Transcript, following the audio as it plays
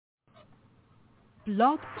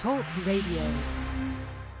Blog Talk Radio.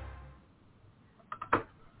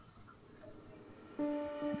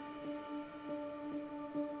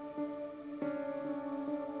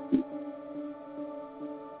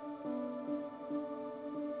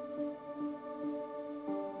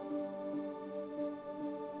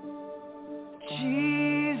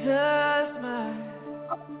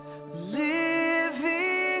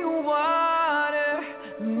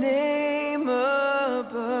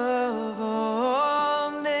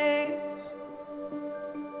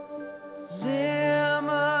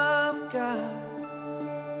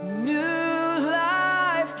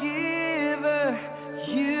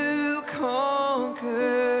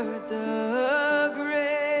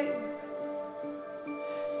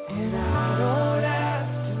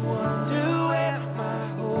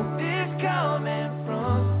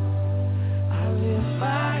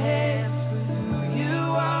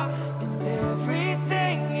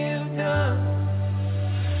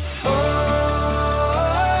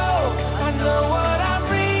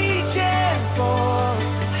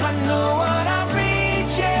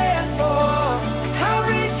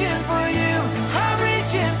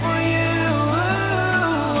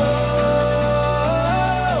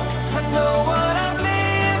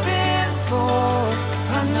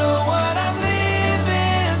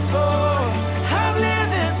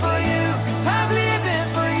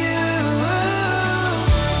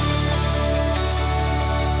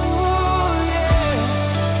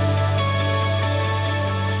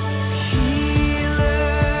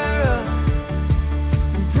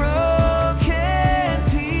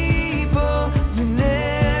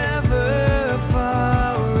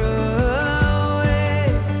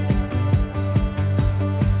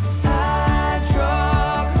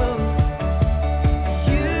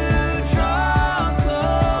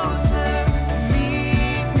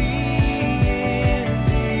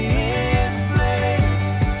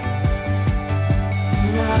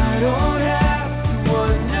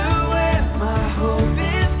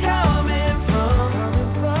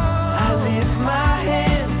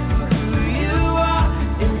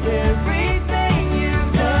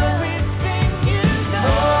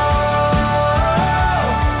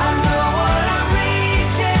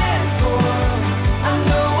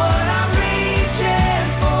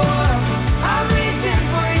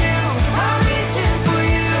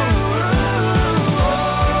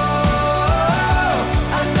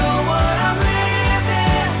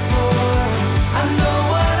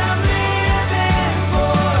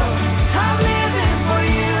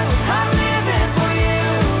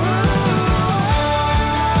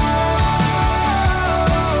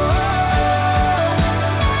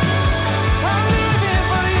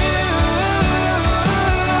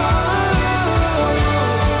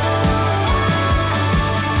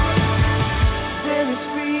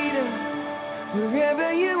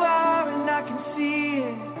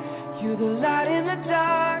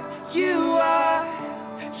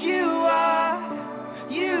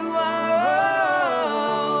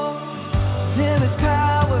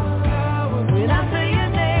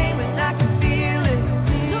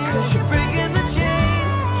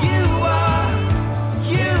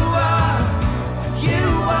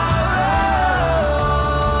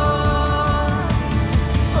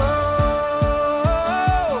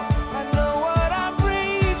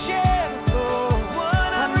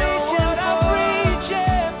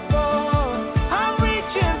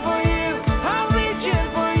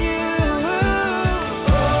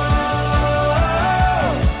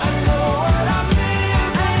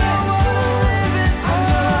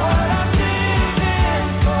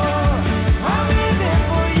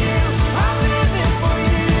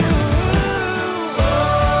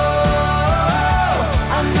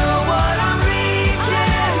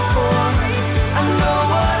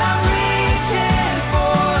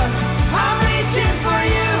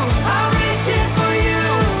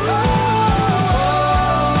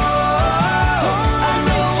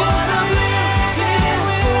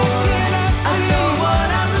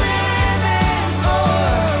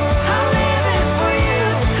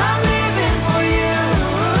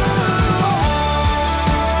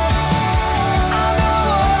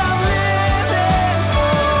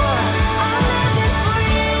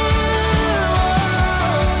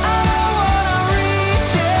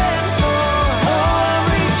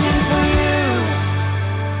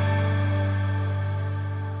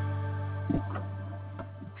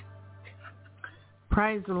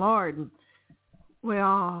 Praise the Lord.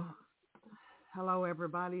 Well, hello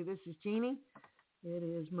everybody. This is Jeanne. It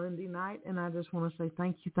is Monday night, and I just want to say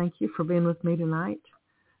thank you for being with me tonight.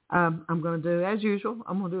 I'm going to do, as usual,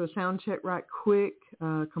 I'm going to do a sound check right quick.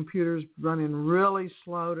 Computer's running really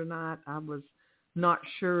slow tonight. I was not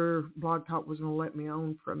sure Blog Talk was going to let me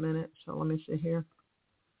on for a minute, so let me see here.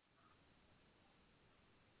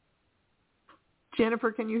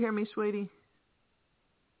 Jennifer, can you hear me, sweetie?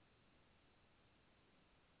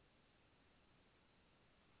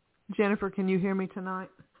 Jennifer, can you hear me tonight?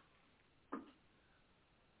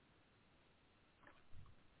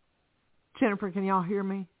 Jennifer, can y'all hear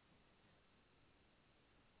me?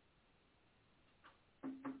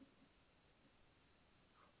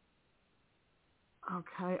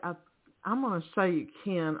 Okay, I'm going to say you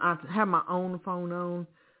can. I have my own phone on,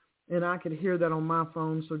 and I could hear that on my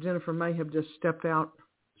phone, so Jennifer may have just stepped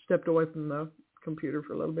away from the computer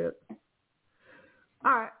for a little bit.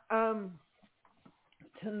 All right,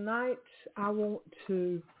 tonight I want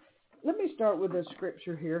to, let me start with a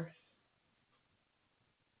scripture here.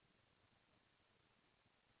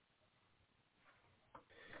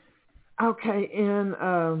 Okay,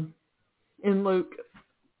 in Luke,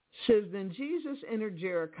 says, then Jesus entered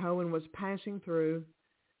Jericho and was passing through,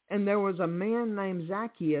 and there was a man named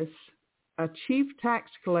Zacchaeus, a chief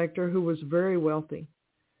tax collector who was very wealthy.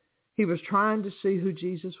 He was trying to see who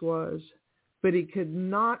Jesus was, but he could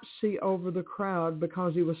not see over the crowd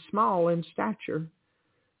because he was small in stature.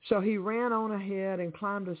 So he ran on ahead and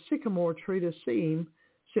climbed a sycamore tree to see him,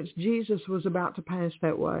 since Jesus was about to pass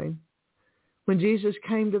that way. When Jesus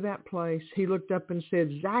came to that place, he looked up and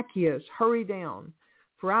said, Zacchaeus, hurry down,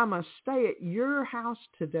 for I must stay at your house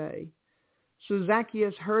today. So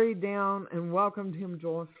Zacchaeus hurried down and welcomed him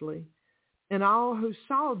joyfully. And all who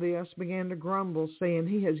saw this began to grumble, saying,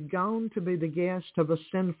 he has gone to be the guest of a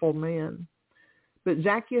sinful man. But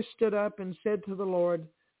Zacchaeus stood up and said to the Lord,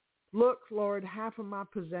 look, Lord, half of my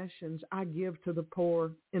possessions I give to the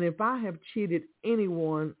poor, and if I have cheated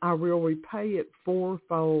anyone, I will repay it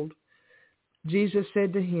fourfold. Jesus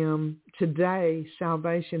said to him, today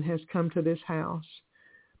salvation has come to this house,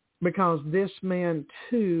 because this man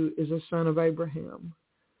too is a son of Abraham.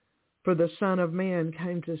 For the Son of Man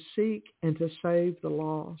came to seek and to save the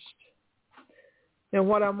lost. Now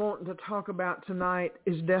what I'm wanting to talk about tonight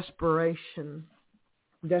is desperation.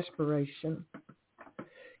 Desperation.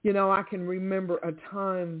 You know, I can remember a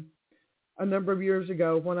time a number of years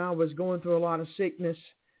ago when I was going through a lot of sickness,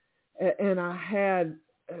 and I had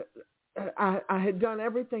done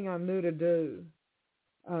everything I knew to do.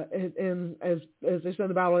 And as they said in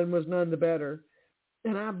the Bible, and was none the better.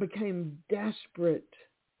 And I became desperate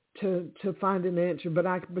to find an answer, but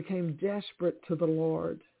I became desperate to the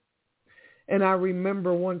Lord. And I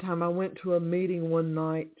remember one time I went to a meeting one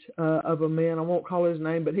night of a man. I won't call his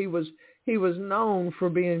name, but he was known for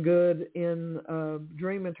being good in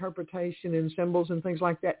dream interpretation and symbols and things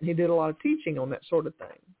like that. And he did a lot of teaching on that sort of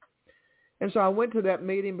thing. And so I went to that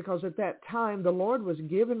meeting because at that time the Lord was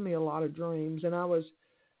giving me a lot of dreams, and I was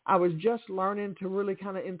just learning to really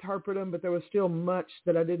kind of interpret them, but there was still much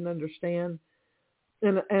that I didn't understand.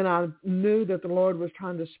 And I knew that the Lord was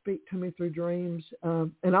trying to speak to me through dreams,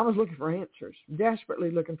 and I was looking for answers, desperately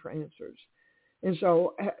looking for answers. And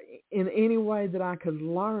so in any way that I could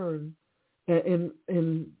learn and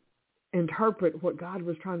interpret what God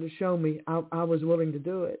was trying to show me, I was willing to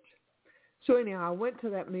do it. So anyhow, I went to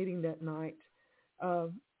that meeting that night,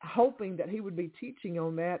 hoping that he would be teaching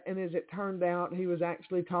on that. And as it turned out, he was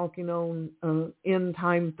actually talking on end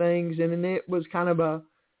time things. And it was kind of a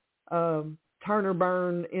turn or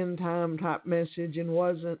burn end time type message, and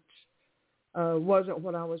wasn't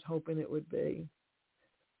what I was hoping it would be.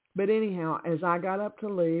 But anyhow, as I got up to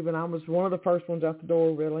leave, and I was one of the first ones out the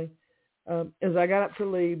door really, as I got up to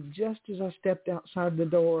leave, just as I stepped outside the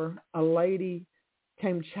door, a lady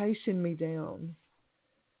came chasing me down.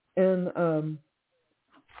 And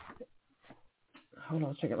hold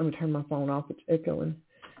on a second, let me turn my phone off, it's echoing.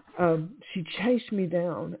 She chased me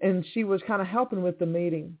down, and she was kind of helping with the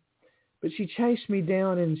meeting. But she chased me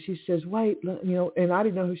down, and she says, wait, and I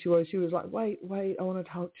didn't know who she was. She was like, wait, I want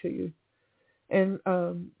to talk to you. And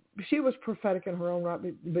she was prophetic in her own right,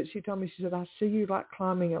 but she told me, she said, I see you like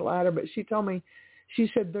climbing a ladder. But she told me, she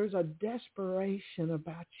said, there's a desperation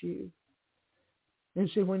about you. And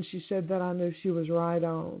see, when she said that, I knew she was right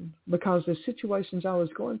on, because the situations I was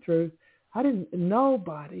going through,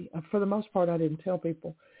 nobody, for the most part, I didn't tell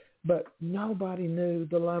people, but nobody knew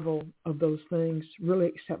the level of those things really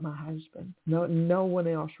except my husband. No one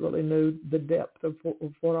else really knew the depth of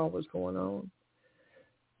what all was going on.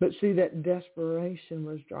 But see, that desperation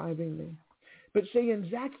was driving me. But see, in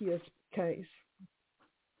Zacchaeus' case,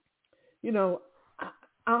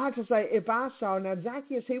 I have to say, if I saw, now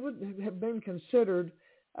Zacchaeus, he would have been considered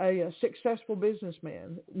a successful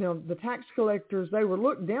businessman. Now, the tax collectors, they were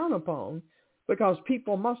looked down upon because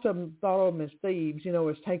people, most of them thought of them as thieves,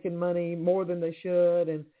 as taking money more than they should,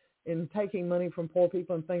 and and taking money from poor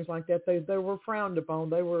people and things like that. They were frowned upon.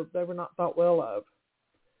 They were not thought well of.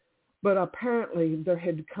 But apparently there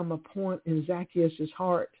had come a point in Zacchaeus'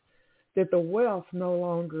 heart that the wealth no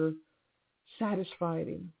longer satisfied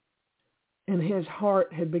him. And his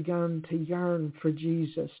heart had begun to yearn for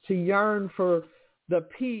Jesus, to yearn for the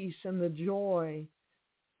peace and the joy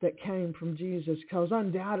that came from Jesus, because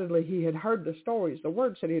undoubtedly he had heard the stories. The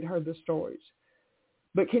Word said he had heard the stories.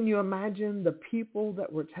 But can you imagine the people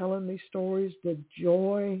that were telling these stories, the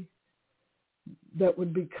joy that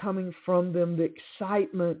would be coming from them, the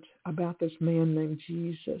excitement about this man named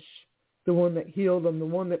Jesus, the one that healed them, the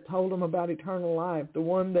one that told them about eternal life, the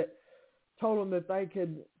one that told them that they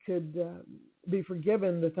could be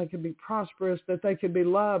forgiven, that they could be prosperous, that they could be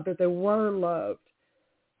loved, that they were loved,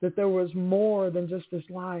 that there was more than just this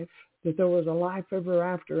life, that there was a life ever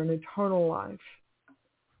after, an eternal life.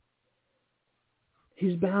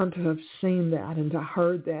 He's bound to have seen that and to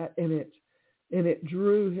heard that, and it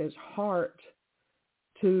drew his heart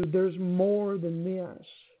to, there's more than this.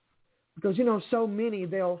 Because, so many,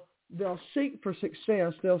 they'll seek for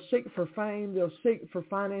success, they'll seek for fame, they'll seek for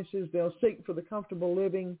finances, they'll seek for the comfortable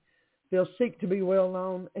living, they'll seek to be well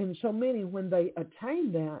known. And so many, when they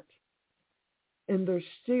attain that, and they're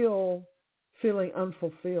still feeling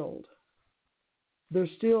unfulfilled, they're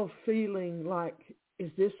still feeling like, is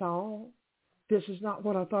this all? This is not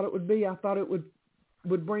what I thought it would be. I thought it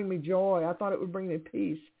would bring me joy. I thought it would bring me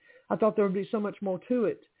peace. I thought there would be so much more to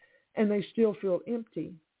it. And they still feel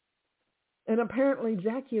empty. And apparently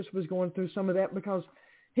Zacchaeus was going through some of that because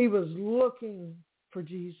he was looking for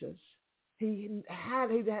Jesus. He had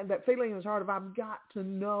that feeling in his heart of, I've got to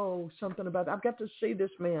know something about that. I've got to see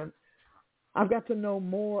this man. I've got to know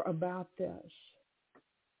more about this.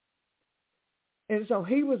 And so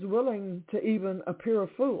he was willing to even appear a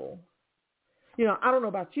fool. I don't know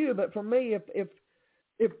about you, but for me,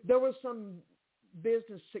 if there was some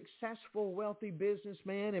successful, wealthy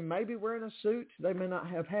businessman, and maybe wearing a suit, they may not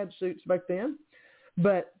have had suits back then,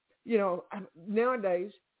 but,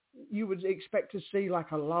 nowadays you would expect to see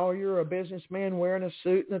like a lawyer or a businessman wearing a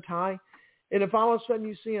suit and a tie. And if all of a sudden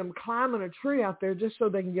you see them climbing a tree out there just so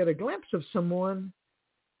they can get a glimpse of someone,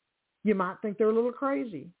 you might think they're a little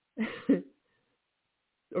crazy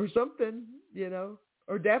or something,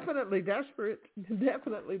 or definitely desperate,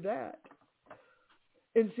 definitely that.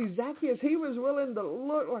 And see, Zacchaeus, he was willing to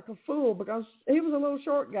look like a fool because he was a little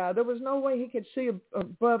short guy. There was no way he could see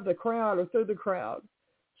above the crowd or through the crowd.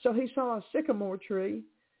 So he saw a sycamore tree,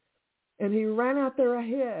 and he ran out there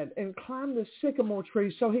ahead and climbed the sycamore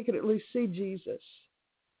tree so he could at least see Jesus.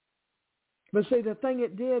 But see, the thing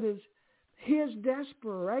it did is his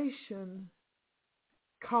desperation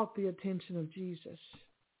caught the attention of Jesus.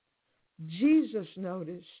 Jesus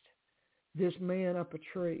noticed this man up a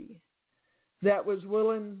tree that was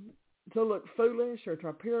willing to look foolish or to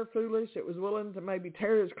appear foolish. It was willing to maybe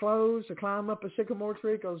tear his clothes to climb up a sycamore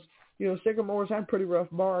tree because, sycamores have pretty rough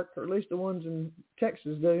bark, or at least the ones in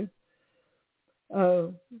Texas do.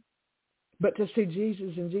 But to see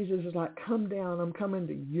Jesus, and Jesus is like, come down, I'm coming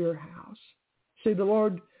to your house. See, the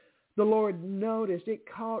Lord noticed, it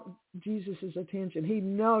caught Jesus' attention. He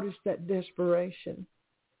noticed that desperation,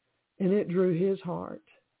 and it drew his heart.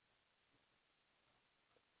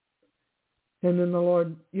 And then the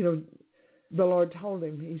Lord told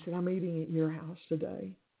him, he said, I'm eating at your house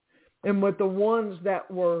today. And with the ones that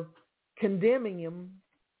were condemning him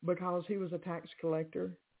because he was a tax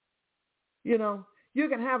collector, you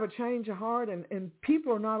can have a change of heart, and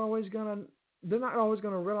people are not always going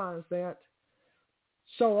to realize that.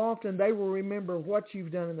 So often they will remember what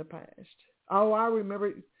you've done in the past. Oh, I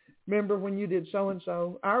remember when you did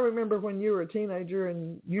so-and-so. I remember when you were a teenager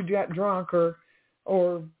and you got drunk or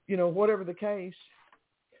whatever the case.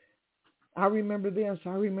 I remember this, I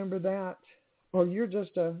remember that. Or you're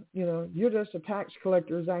just a tax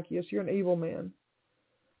collector, Zacchaeus. You're an evil man.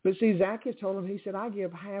 But see, Zacchaeus told him, he said, I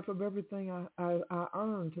give half of everything I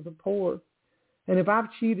earn to the poor. And if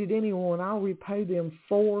I've cheated anyone, I'll repay them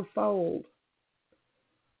fourfold.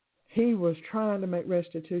 He was trying to make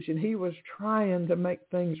restitution. He was trying to make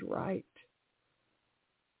things right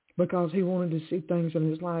because he wanted to see things in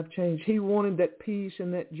his life change. He wanted that peace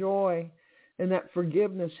and that joy and that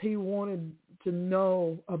forgiveness. He wanted to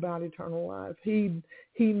know about eternal life. He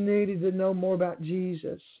needed to know more about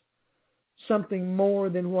Jesus, something more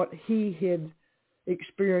than what he had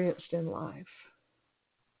experienced in life.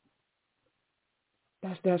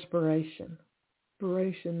 That's desperation.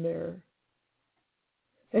 Desperation there.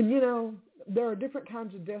 And, there are different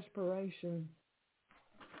kinds of desperation.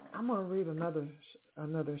 I'm going to read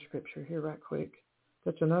another scripture here right quick.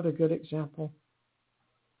 That's another good example.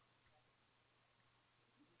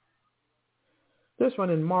 This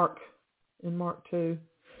one in Mark 2.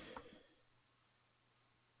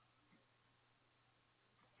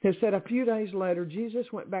 It said, a few days later, Jesus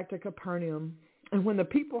went back to Capernaum. And when the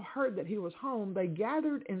people heard that he was home, they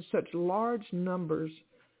gathered in such large numbers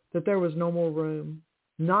that there was no more room,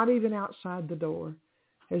 not even outside the door,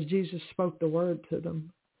 as Jesus spoke the word to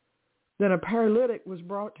them. Then a paralytic was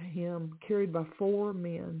brought to him, carried by 4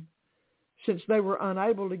 men. Since they were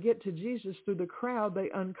unable to get to Jesus through the crowd, they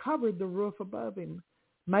uncovered the roof above him,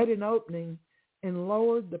 made an opening, and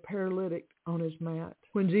lowered the paralytic on his mat.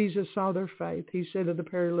 When Jesus saw their faith, he said to the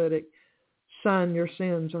paralytic, "Son, your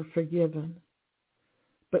sins are forgiven."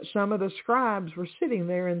 But some of the scribes were sitting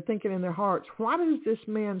there and thinking in their hearts, "Why does this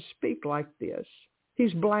man speak like this?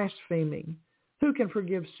 He's blaspheming. Who can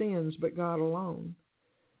forgive sins but God alone?"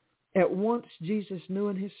 At once Jesus knew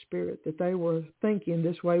in his spirit that they were thinking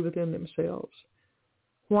this way within themselves.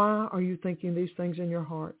 "Why are you thinking these things in your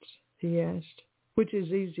hearts?" he asked. "Which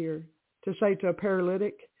is easier, to say to a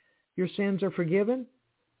paralytic, 'Your sins are forgiven,'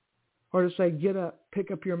 or to say, 'Get up, pick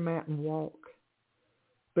up your mat and walk'?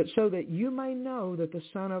 But so that you may know that the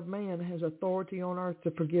Son of Man has authority on earth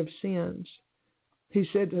to forgive sins," he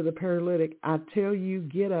said to the paralytic, "I tell you,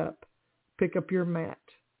 get up, pick up your mat,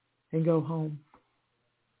 and go home."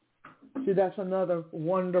 See, that's another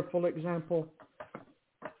wonderful example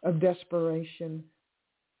of desperation.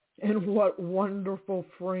 And what wonderful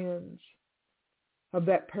friends of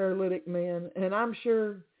that paralytic man. And I'm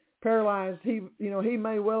sure paralyzed, he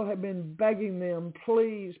may well have been begging them,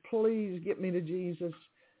 "Please, please get me to Jesus.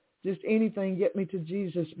 Just anything, get me to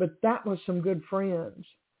Jesus." But that was some good friends.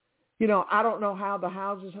 I don't know how the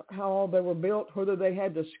houses, how all they were built, whether they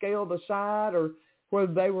had to scale the side or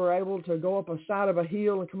whether they were able to go up a side of a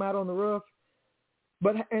hill and come out on the roof.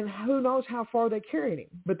 And who knows how far they carried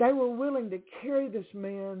him. But they were willing to carry this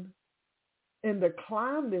man and to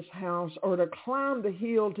climb this house or to climb the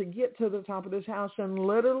hill to get to the top of this house and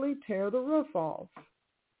literally tear the roof off.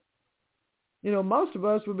 Most of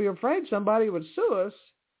us would be afraid somebody would sue us,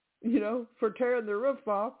 for tearing the roof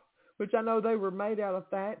off, which I know they were made out of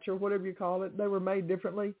thatch or whatever you call it. They were made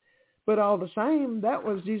differently. But all the same, that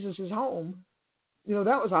was Jesus's home.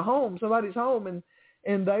 That was a home, somebody's home,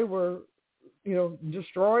 and they were,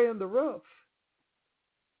 destroying the roof.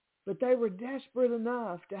 But they were desperate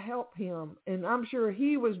enough to help him. And I'm sure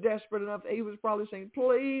he was desperate enough that he was probably saying,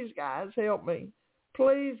 "Please, guys, help me.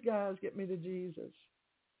 Please, guys, get me to Jesus."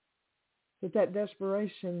 But that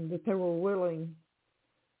desperation, that they were willing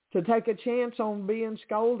to take a chance on being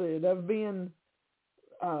scolded, of being,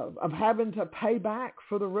 of having to pay back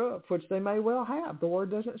for the roof, which they may well have. The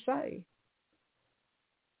word doesn't say.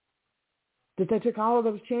 That they took all of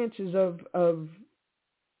those chances of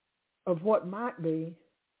what might be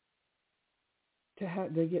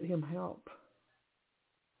to get him help.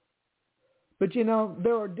 But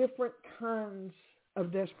there are different kinds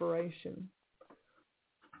of desperation,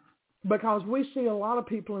 because we see a lot of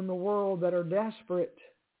people in the world that are desperate,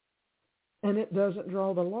 and it doesn't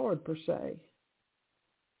draw the Lord per se.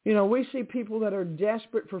 We see people that are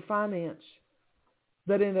desperate for finance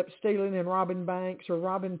that end up stealing and robbing banks or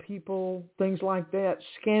robbing people, things like that,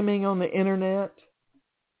 scamming on the internet.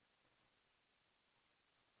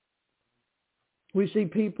 We see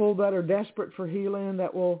people that are desperate for healing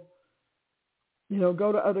that will,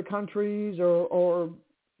 go to other countries or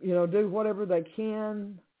do whatever they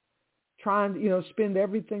can, trying to, spend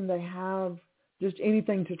everything they have, just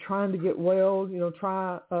anything to trying to get well,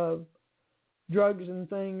 try drugs and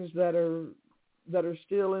things that are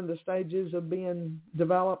still in the stages of being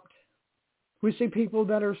developed. We see people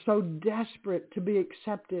that are so desperate to be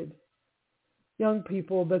accepted, young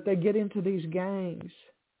people, that they get into these gangs,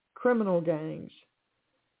 criminal gangs.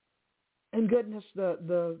 And goodness,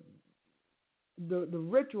 the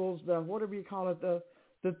rituals, the whatever you call it, the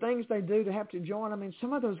things they do to have to join. I mean,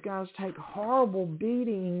 some of those guys take horrible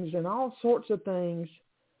beatings and all sorts of things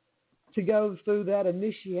to go through that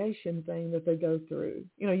initiation thing that they go through.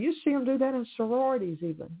 You see them do that in sororities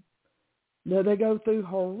even. They go through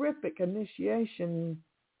horrific initiation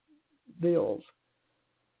deals,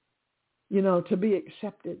 to be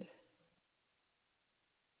accepted,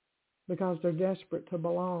 because they're desperate to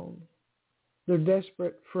belong. They're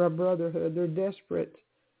desperate for a brotherhood. They're desperate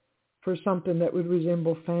for something that would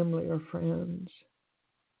resemble family or friends.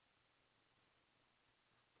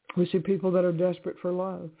 We see people that are desperate for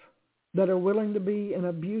love, that are willing to be in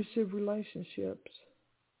abusive relationships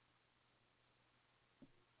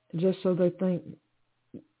just so they think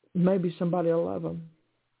maybe somebody will love them.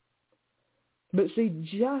 But see,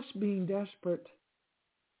 just being desperate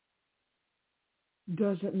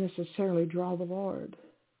doesn't necessarily draw the Lord.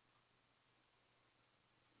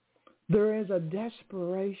 There is a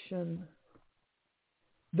desperation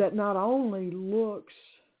that not only looks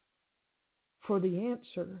for the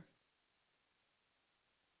answer,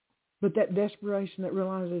 but that desperation that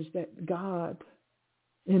realizes that God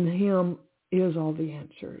in Him is all the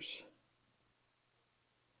answers.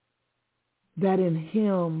 That in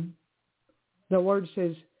Him, the Word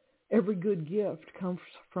says, every good gift comes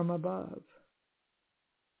from above.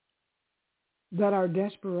 That our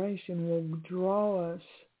desperation will draw us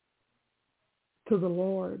to the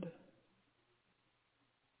Lord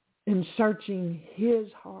in searching His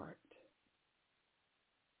heart,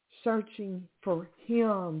 searching for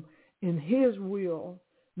Him in His will,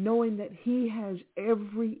 knowing that He has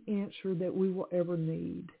every answer that we will ever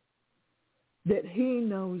need, that He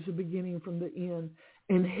knows the beginning from the end,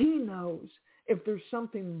 and He knows if there's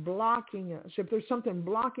something blocking us, if there's something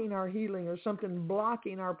blocking our healing or something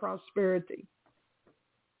blocking our prosperity,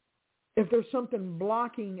 if there's something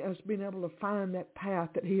blocking us being able to find that path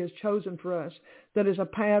that He has chosen for us, that is a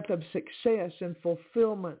path of success and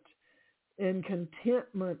fulfillment and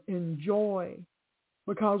contentment and joy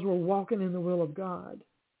because we're walking in the will of God.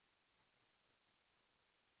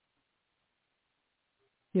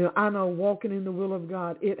 You know, I know walking in the will of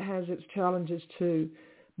God, it has its challenges too,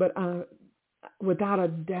 but without a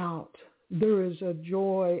doubt, there is a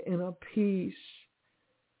joy and a peace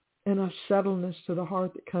and a settledness to the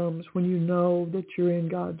heart that comes when you know that you're in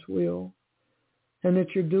God's will and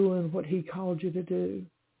that you're doing what He called you to do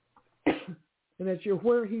and that you're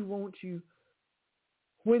where He wants you,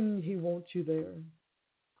 when He wants you there.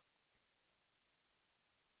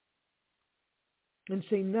 And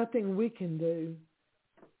see, nothing we can do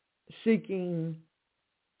seeking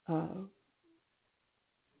to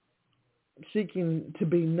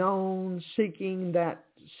be known, seeking that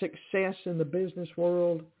success in the business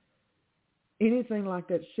world, anything like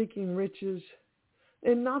that, seeking riches.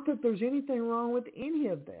 And not that there's anything wrong with any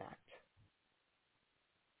of that.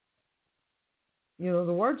 You know,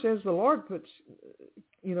 the Word says the Lord puts,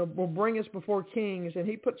 will bring us before kings, and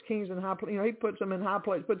He puts kings in high place. He puts them in high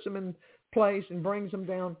place, puts them in place and brings them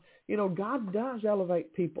down. God does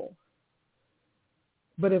elevate people.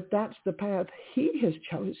 But if that's the path He has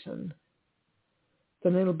chosen,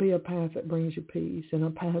 then it'll be a path that brings you peace and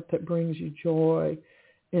a path that brings you joy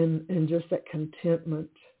and just that contentment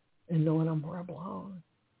and knowing I'm where I belong.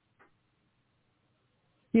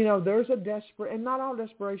 There's a desperate, and not all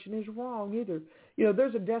desperation is wrong either.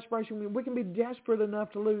 There's a desperation. We can be desperate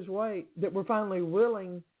enough to lose weight that we're finally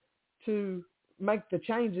willing to make the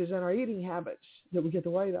changes in our eating habits that we get the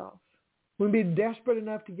weight off. We can be desperate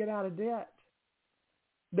enough to get out of debt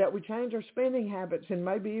that we change our spending habits and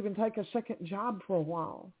maybe even take a second job for a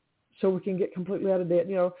while so we can get completely out of debt.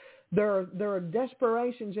 There are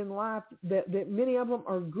desperations in life that many of them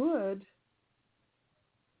are good,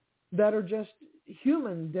 that are just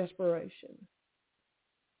human desperation.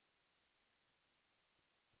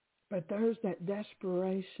 But there's that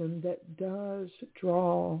desperation that does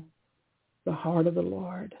draw the heart of the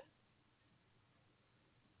Lord.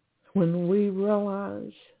 When we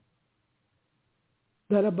realize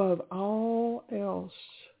that above all else,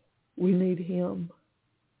 we need Him.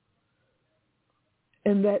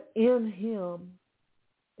 And that in Him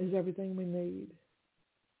is everything we need.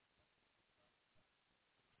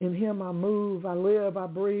 In Him I move, I live, I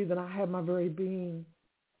breathe, and I have my very being.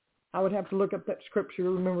 I would have to look up that scripture to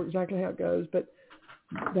remember exactly how it goes, but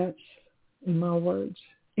that's in my words.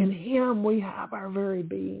 In Him we have our very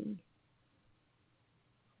being.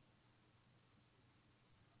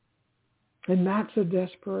 And that's a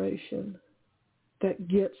desperation that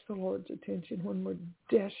gets the Lord's attention when we're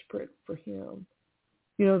desperate for Him.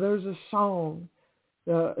 There's a song,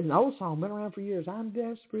 an old song, been around for years. I'm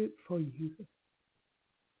desperate for you.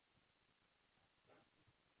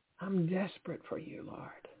 I'm desperate for you,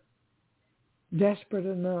 Lord. Desperate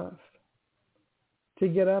enough to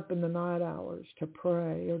get up in the night hours to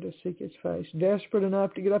pray or to seek His face. Desperate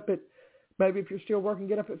enough to get up at, maybe if you're still working,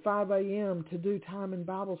 get up at 5 a.m. to do time in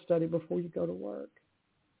Bible study before you go to work.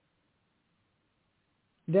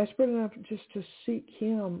 Desperate enough just to seek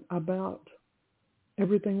Him about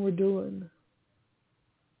everything we're doing.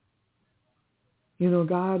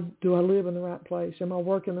 God, do I live in the right place? Am I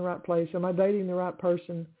working in the right place? Am I dating the right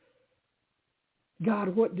person?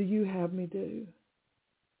 God, what do you have me do?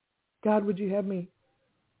 God, would you have me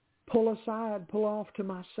pull off to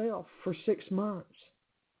myself for 6 months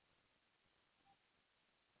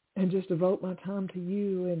and just devote my time to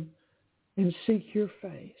you and seek your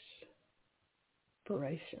face?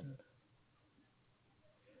 Inspiration.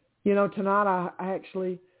 Tonight I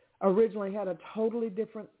actually originally had a totally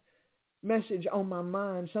different message on my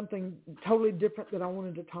mind, something totally different that I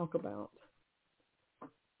wanted to talk about.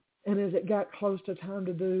 And as it got close to time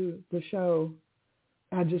to do the show,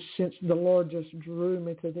 I just sensed the Lord just drew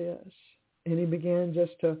me to this. And he began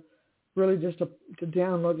to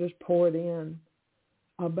download, just pour it in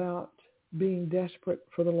about being desperate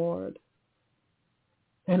for the Lord.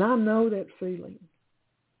 And I know that feeling.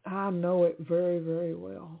 I know it very, very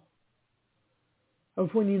well.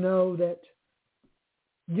 Of when you know that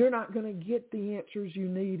you're not going to get the answers you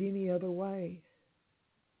need any other way.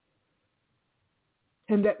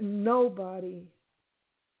 And that nobody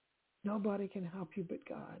can help you but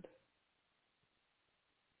God.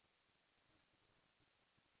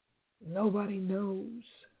 Nobody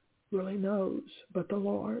really knows but the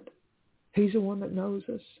Lord. He's the one that knows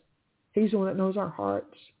us. He's the one that knows our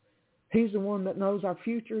hearts. He's the one that knows our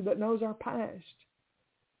future, that knows our past.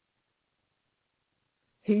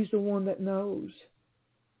 He's the one that knows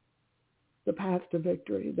the path to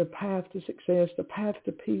victory, the path to success, the path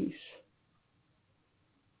to peace.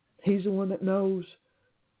 He's the one that knows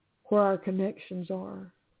where our connections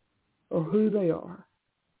are or who they are.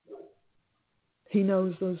 He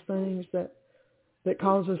knows those things that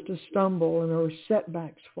cause us to stumble and are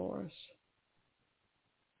setbacks for us.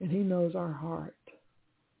 And he knows our heart.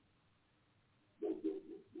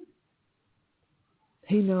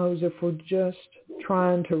 He knows if we're just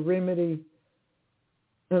trying to remedy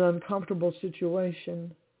an uncomfortable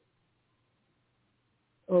situation,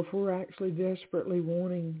 or if we're actually desperately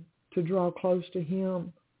wanting to draw close to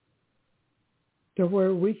him, to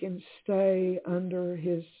where we can stay under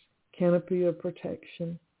his canopy of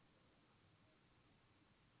protection,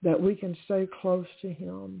 that we can stay close to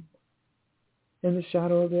him in the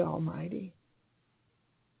shadow of the Almighty.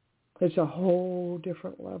 It's a whole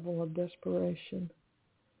different level of desperation.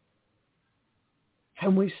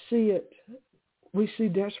 And we see it. We see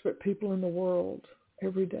desperate people in the world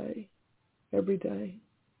every day.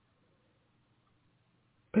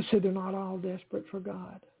 But see, they're not all desperate for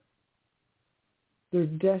God. They're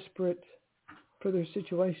desperate for their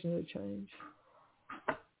situation to change.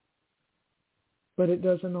 But it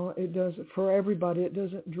doesn't for everybody, it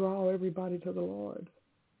doesn't draw everybody to the Lord.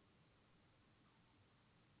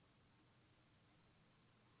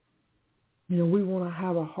 You know, we want to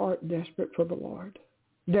have a heart desperate for the Lord,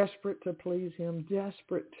 desperate to please him,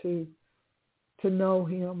 desperate to know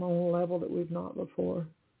him on a level that we've not before.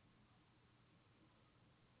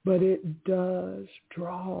 But it does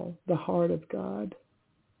draw the heart of God.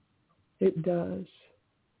 It does.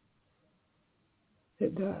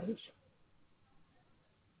 It does.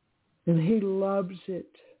 And he loves it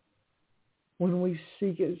when we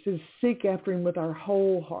seek it. It says, seek after him with our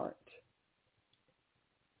whole heart,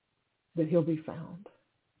 that he'll be found.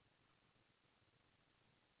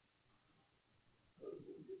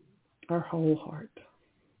 Our whole heart.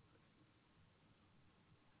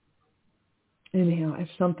 Anyhow,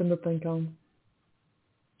 it's something to think on.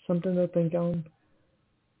 Something to think on.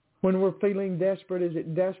 When we're feeling desperate, is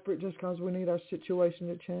it desperate just because we need our situation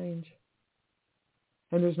to change?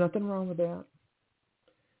 And there's nothing wrong with that.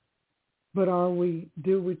 But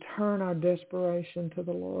do we turn our desperation to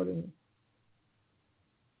the Lord and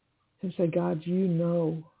say, God, you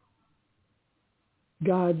know.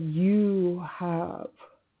 God, you have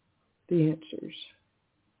the answers.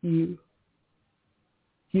 You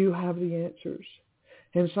have the answers.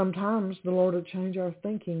 And sometimes the Lord will change our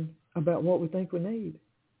thinking about what we think we need.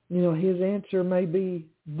 You know, his answer may be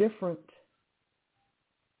different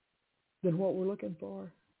than what we're looking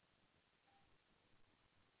for.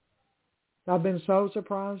 I've been so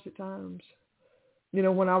surprised at times. You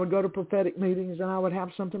know, when I would go to prophetic meetings and I would have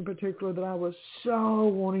something particular that I was so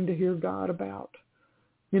wanting to hear God about.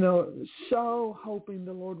 You know, so hoping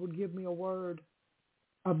the Lord would give me a word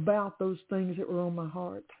about those things that were on my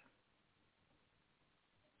heart.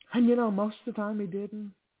 And, you know, most of the time he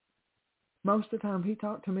didn't. Most of the time he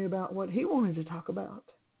talked to me about what he wanted to talk about.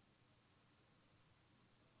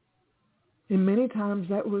 And many times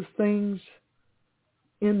that was things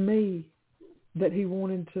in me that he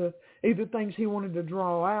wanted to, either things he wanted to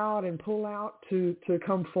draw out and pull out to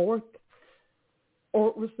come forth, or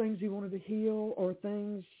it was things he wanted to heal, or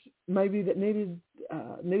things maybe that needed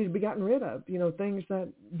to be gotten rid of, you know, things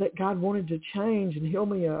that God wanted to change and heal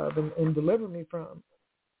me of and deliver me from.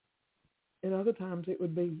 And other times it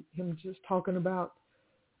would be him just talking about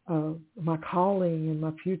my calling and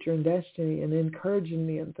my future and destiny and encouraging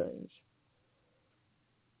me in things.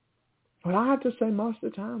 But I have to say, most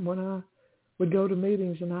of the time when I would go to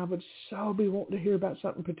meetings and I would so be wanting to hear about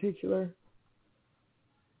something particular,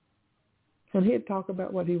 and he'd talk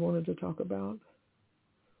about what he wanted to talk about.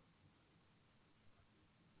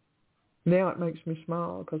 Now it makes me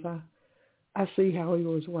smile because I see how he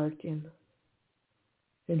was working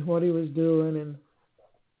and what he was doing, and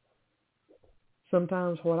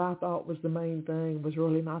sometimes what I thought was the main thing was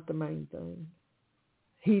really not the main thing.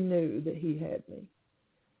 He knew that he had me.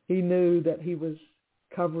 He knew that he was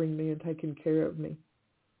covering me and taking care of me.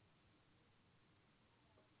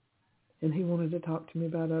 And he wanted to talk to me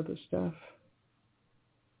about other stuff.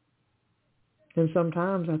 And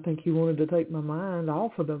sometimes I think he wanted to take my mind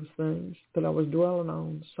off of those things that I was dwelling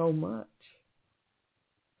on so much.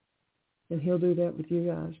 And he'll do that with you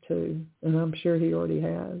guys too. And I'm sure he already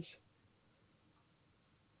has.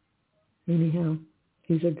 Anyhow,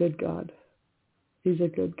 he's a good God. He's a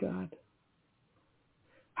good God.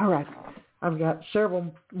 All right. I've got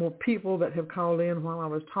several more people that have called in while I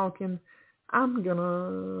was talking. I'm going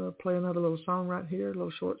to play another little song right here, a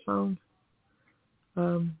little short song.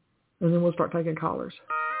 And then we'll start taking callers.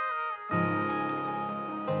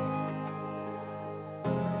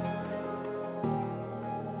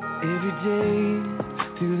 Every day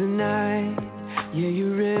through the night, yeah,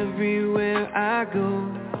 you're everywhere I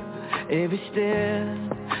go. Every step,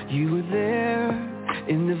 you were there.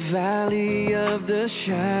 In the valley of the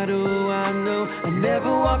shadow, I know I never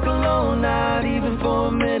walk alone, not even for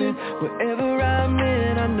a minute. Wherever I'm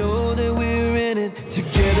in, I know that we're in it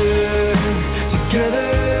together,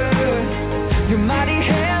 together. Your mighty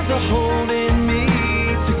hands are holding me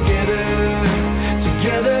together,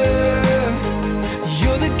 together.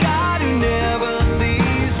 You're the God who never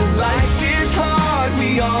leaves. When life is hard,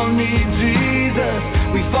 we all need Jesus.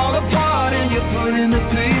 We fall apart and you're putting the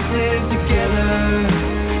pieces together,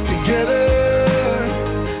 together.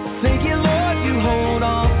 Thank you, Lord, you hold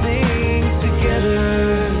all things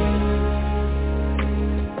together.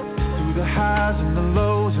 Through the highs and the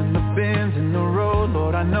lows and the bends in the road,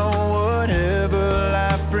 Lord, I know whatever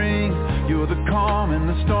life brings, you're the calm in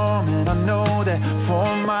the storm, and I know that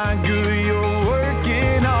for my good you're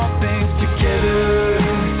working all things together,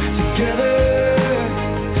 together.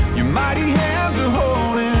 Your mighty hands are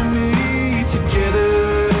holding me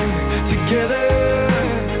together, together.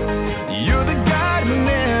 You're the God who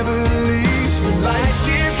never leaves. When life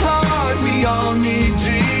is hard, we all need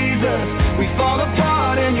Jesus. We fall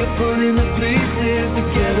apart and you're putting the pieces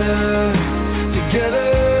together, together.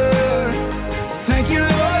 Thank you,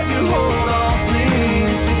 Lord, you hold all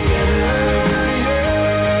things together. Yeah.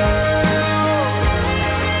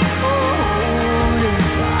 Oh,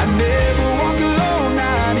 yeah. I never walk alone,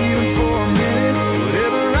 not even for a minute.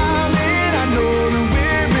 Whatever I'm in, I know that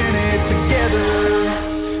we're in it together,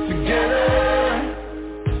 together.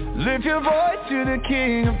 Lift your voice to the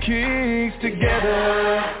King of Kings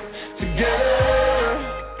together, together.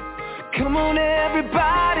 Come on,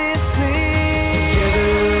 everybody, sing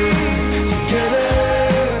together, together.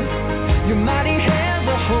 Your mighty hands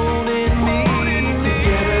are holding me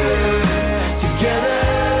together, together.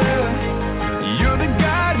 You're the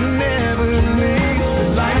God who never leaves.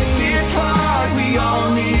 When life is hard, we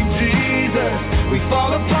all need Jesus. We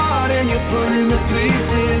fall apart and you're putting the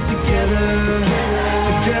pieces together,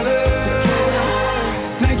 together.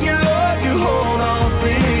 Thank you, Lord, you hold all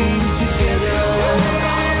things together.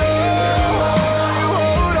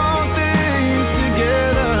 Hold all things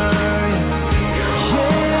together. Yeah, you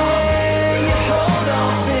hold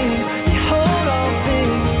all things. You hold all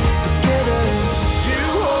things together. You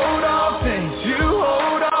hold all things. You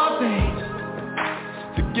hold all things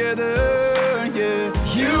together. Yeah.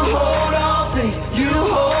 You hold all things. You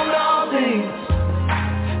hold all things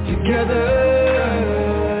together.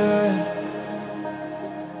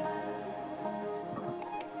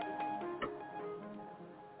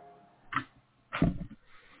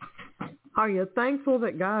 Are you thankful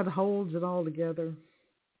that God holds it all together?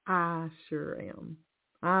 I sure am.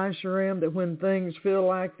 I sure am, that when things feel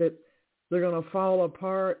like that they're going to fall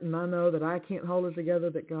apart and I know that I can't hold it together,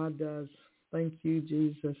 that God does. Thank you,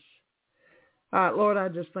 Jesus. All right, Lord, I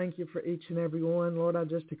just thank you for each and every one. Lord, I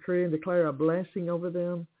just decree and declare a blessing over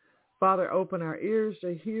them. Father, open our ears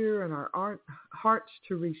to hear and our hearts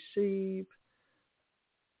to receive.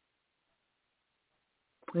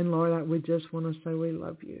 And Lord, we just want to say we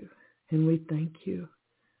love you and we thank you.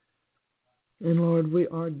 And Lord, we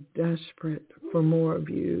are desperate for more of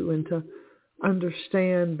you and to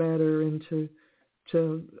understand better and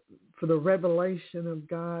for the revelation of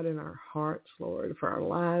God in our hearts, Lord, for our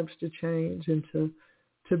lives to change and to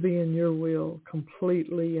be in your will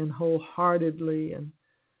completely and wholeheartedly. And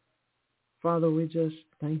Father, we just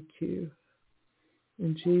thank you.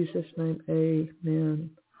 In Jesus' name, amen.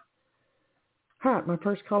 All right, my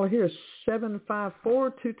first caller here is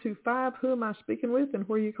 754-225. Who am I speaking with and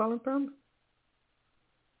where are you calling from?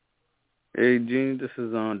 Hey, Jeanne, this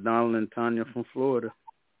is Donald and Tanya from Florida.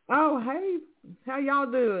 Oh, hey, how y'all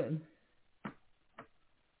doing?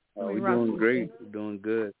 We're doing great. We're doing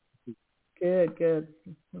good. Good, good.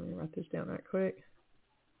 Let me write this down right quick.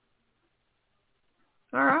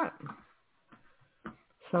 All right.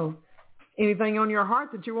 So, anything on your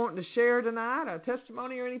heart that you want to share tonight, a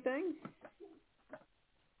testimony or anything?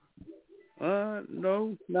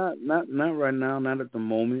 No, not right now, not at the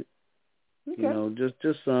moment. Okay. You know, just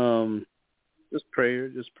prayer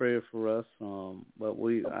for us. But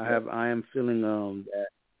I am feeling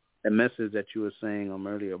that message that you were saying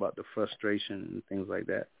earlier about the frustration and things like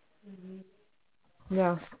that.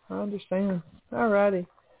 Yeah, I understand. All righty.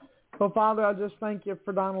 Well, Father, I just thank you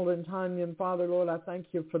for Donald and Tanya, and Father, Lord, I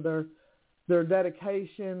thank you for their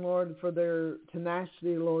dedication, Lord, for their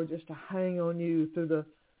tenacity, Lord, just to hang on you through the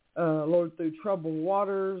Lord, through troubled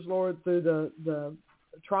waters, Lord, through the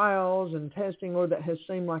trials and testing, Lord, that has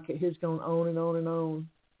seemed like it has gone on and on and on.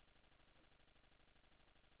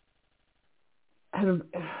 And,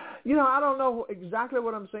 you know, I don't know exactly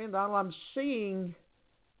what I'm saying, Donald. I'm seeing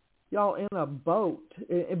y'all in a boat,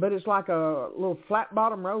 but it's like a little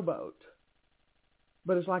flat-bottom rowboat.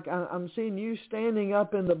 But it's like I'm seeing you standing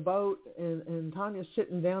up in the boat and Tanya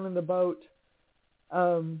sitting down in the boat.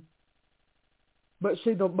 But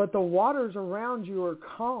the waters around you are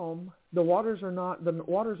calm. The waters are not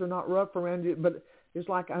rough around you. But it's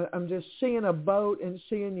like I'm just seeing a boat and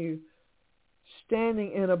seeing you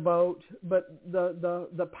standing in a boat. But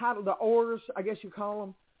the paddle, the oars, I guess you call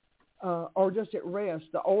them, are just at rest.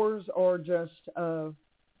 The oars are just,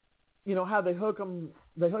 you know how they hook them.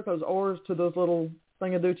 They hook those oars to those little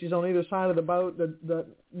thingadoochies on either side of the boat.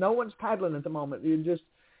 No one's paddling at the moment.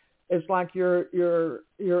 It's like you're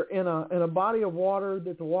in a body of water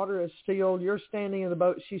that the water is still. You're standing in the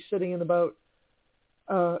boat. She's sitting in the boat,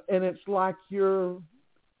 and it's like you're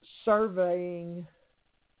surveying,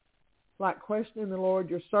 like questioning the Lord.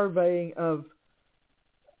 You're surveying of,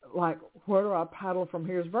 like, where do I paddle from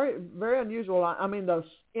here? It's very, very unusual. I mean, the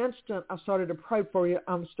instant I started to pray for you,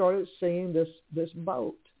 I started seeing this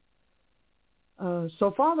boat.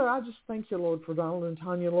 So, Father, I just thank you, Lord, for Donald and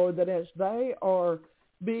Tanya, Lord, that as they are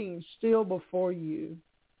being still before you,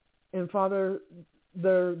 and Father,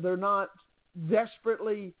 they're not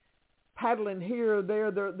desperately paddling here or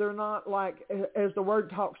there. They're not like, as the Word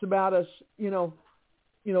talks about us, you know,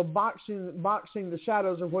 boxing the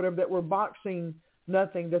shadows or whatever, that we're boxing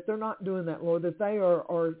nothing, that they're not doing that, Lord, that they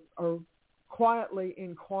are quietly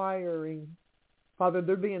inquiring. Father,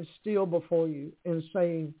 they're being still before you and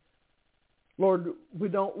saying, Lord, we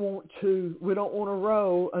don't want to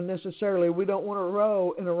row unnecessarily. We don't want to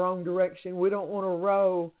row in the wrong direction. We don't want to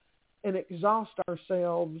row and exhaust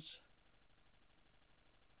ourselves,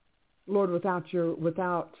 Lord, without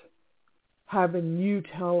having you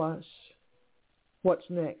tell us what's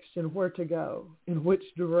next and where to go, in which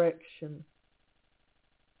direction.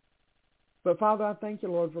 But, Father, I thank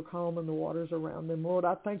you, Lord, for calming the waters around them. Lord,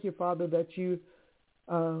 I thank you, Father, that you,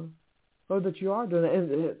 Lord, that you are doing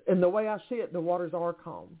it. And the way I see it, the waters are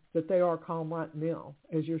calm, that they are calm right now.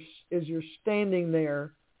 As you're standing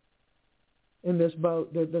there in this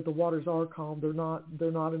boat, that the waters are calm. They're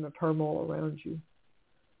not in a turmoil around you.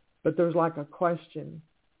 But there's like a question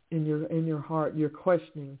in your heart. You're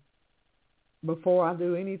questioning, before I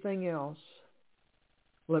do anything else,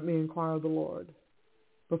 let me inquire of the Lord.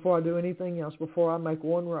 Before I do anything else, before I make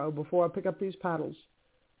one row, before I pick up these paddles,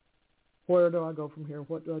 where do I go from here?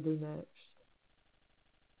 What do I do next?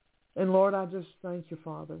 And Lord, I just thank you,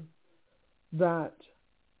 Father, that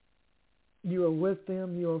you are with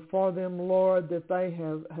them, you are for them, Lord, that they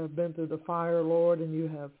have been through the fire, Lord, and you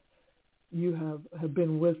have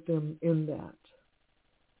been with them in that.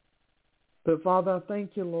 But Father, I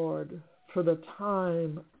thank you, Lord, for the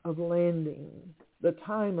time of landing,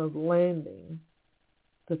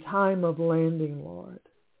 Lord,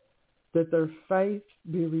 that their faith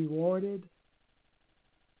be rewarded,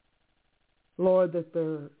 Lord, that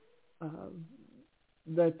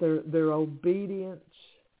their obedience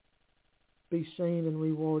be seen and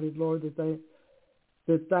rewarded, Lord, that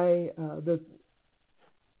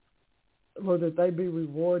they be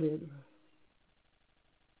rewarded.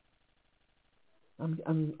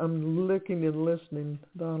 I'm looking and listening,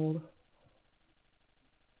 Donald.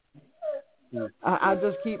 Yeah. I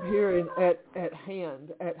just keep hearing at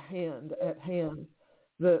hand, that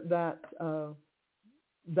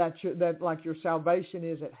like your salvation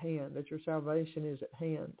is at hand, that your salvation is at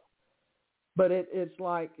hand. But it's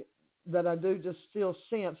like that I do just still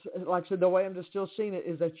sense, like I said, the way I'm just still seeing it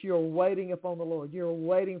is that you're waiting upon the Lord. You're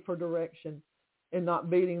waiting for direction and not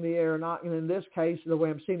beating the air. And in this case, the way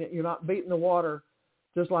I'm seeing it, you're not beating the water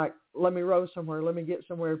just like, let me row somewhere, let me get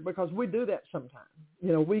somewhere, because we do that sometimes.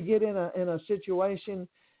 You know, we get in a situation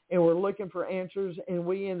and we're looking for answers, and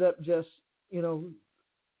we end up just, you know,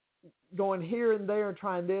 going here and there,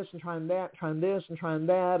 trying this and trying that, trying this and trying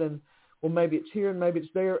that, and well, maybe it's here and maybe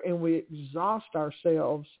it's there, and we exhaust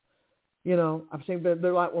ourselves. You know, I've seen, they're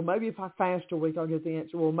like, well, maybe if I fast a week, I'll get the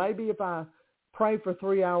answer. Well, maybe if I pray for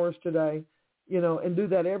 3 hours today, you know, and do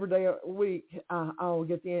that every day a week, I'll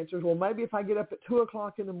get the answers. Well, maybe if I get up at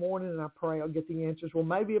 2:00 in the morning and I pray, I'll get the answers. Well,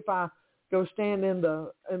 maybe if I go stand in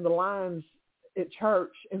the lines at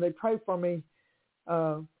church and they pray for me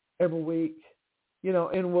every week, you know,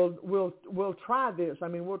 and we'll try this. I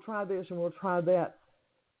mean, we'll try this and we'll try that.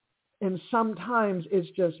 And sometimes it's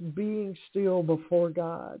just being still before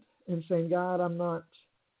God and saying, God, I'm not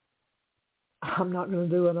going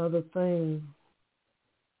to do another thing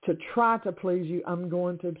to try to please you. I'm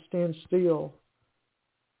going to stand still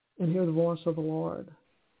and hear the voice of the Lord.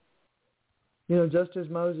 You know, just as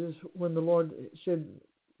Moses, when the Lord said,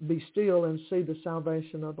 be still and see the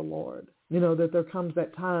salvation of the Lord. You know, that there comes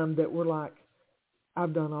that time that we're like,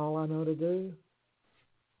 I've done all I know to do.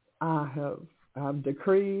 I've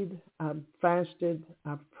decreed, I've fasted,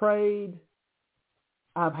 I've prayed,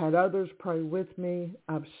 I've had others pray with me,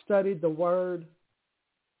 I've studied the Word.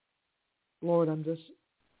 Lord,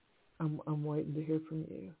 I'm waiting to hear from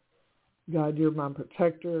you. God, you're my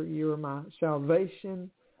protector, you are my salvation,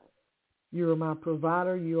 you are my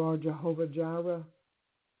provider, you are Jehovah Jireh.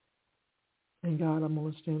 And God, I'm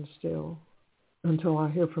going to stand still until I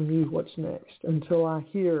hear from you what's next, until I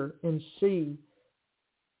hear and see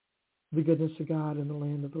the goodness of God in the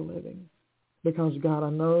land of the living. Because, God, I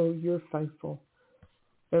know you're faithful.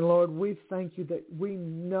 And, Lord, we thank you that we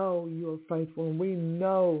know you are faithful, and we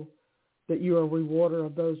know that you are a rewarder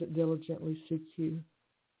of those that diligently seek you.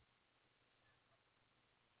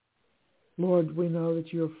 Lord, we know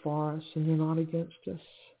that you are for us and you're not against us.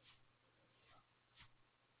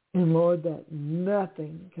 And, Lord, that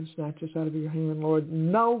nothing can snatch us out of your hand, Lord.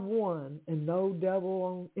 No one and no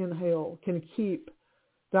devil in hell can keep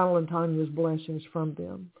Donald and Tanya's blessings from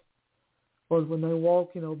them. Lord, when they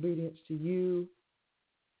walk in obedience to you,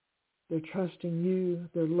 they're trusting you,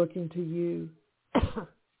 they're looking to you.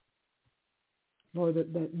 Lord,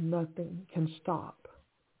 that nothing can stop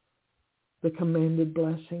the commanded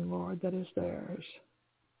blessing, Lord, that is theirs.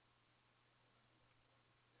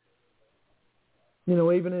 You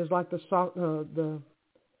know, even as like the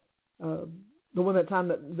one that time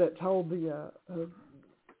that told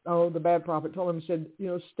the bad prophet told him, said, you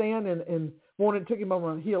know, stand and took him over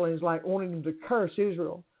on a hill, and he's like wanting him to curse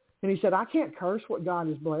Israel. And he said, I can't curse what God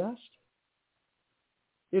has blessed.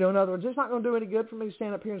 You know, in other words, it's not going to do any good for me to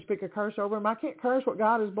stand up here and speak a curse over him. I can't curse what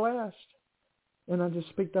God has blessed. And I just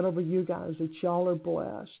speak that over you guys, that y'all are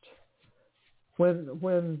blessed.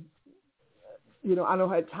 When you know, I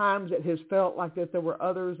know at times it has felt like that there were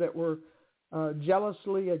others that were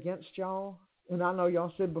jealously against y'all. And I know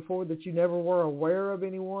y'all said before that you never were aware of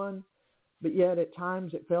anyone, but yet at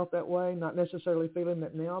times it felt that way, not necessarily feeling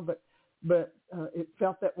that now, but it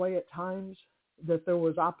felt that way at times, that there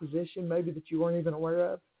was opposition maybe that you weren't even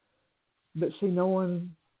aware of. But see, no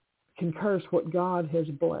one can curse what God has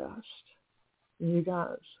blessed. And you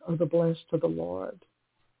guys are the blessed of the Lord.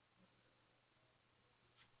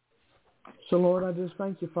 So, Lord, I just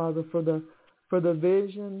thank you, Father, for the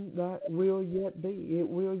vision that will yet be. It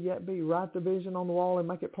will yet be. Write the vision on the wall and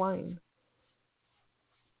make it plain.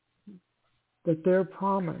 That their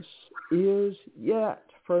promise is yet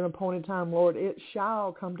for an appointed time, Lord. It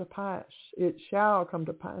shall come to pass. It shall come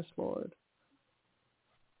to pass, Lord.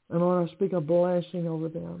 And, Lord, I speak a blessing over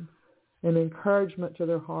them, and encouragement to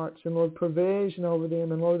their hearts, and, Lord, provision over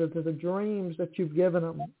them, and, Lord, that the dreams that you've given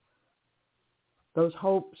them, those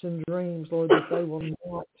hopes and dreams, Lord, that they will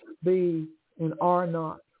not be and are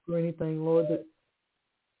not for anything, Lord, that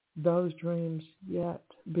those dreams yet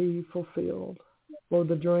be fulfilled. Lord,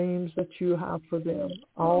 the dreams that you have for them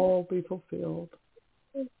all be fulfilled.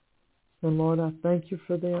 And, Lord, I thank you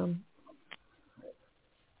for them.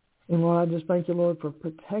 And, Lord, I just thank you, Lord, for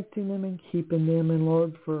protecting them and keeping them, and,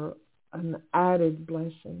 Lord, for an added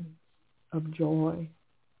blessing of joy,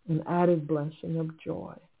 an added blessing of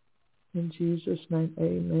joy. In Jesus' name,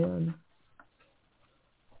 amen.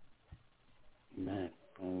 Amen.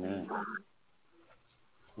 Amen.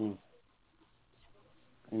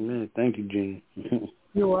 Amen. Thank you, Jeanne.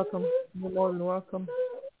 You're welcome. You're more than welcome.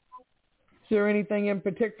 Is there anything in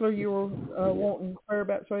particular you were wanting prayer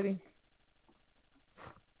about, sweetie?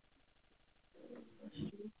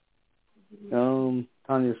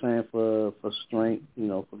 Tanya's saying for strength, you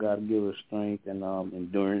know, for God to give her strength and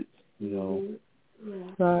endurance, you know,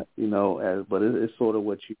 Right. But it's sort of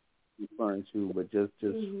what you're referring to, but just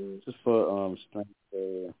for strength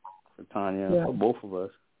for Tanya, for both of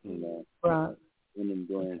us, right, in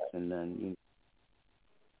endurance, and then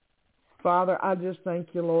Father, I just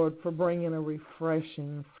thank you, Lord, for bringing a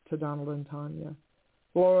refreshing to Donald and Tanya.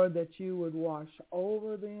 Lord, that you would wash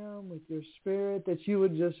over them with your spirit, that you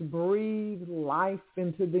would just breathe life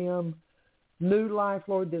into them, new life,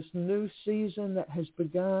 Lord, this new season that has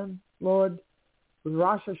begun, Lord, with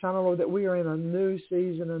Rosh Hashanah, Lord, that we are in a new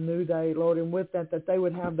season, a new day, Lord, and with that they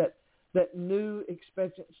would have that new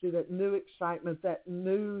expectancy, that new excitement, that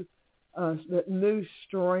new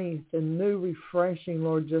strength and new refreshing,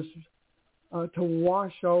 Lord, just to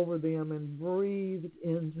wash over them and breathe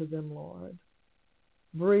into them, Lord.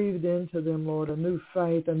 Breathed into them, Lord, a new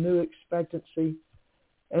faith, a new expectancy,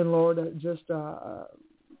 and Lord, just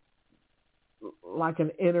like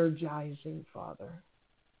an energizing, Father.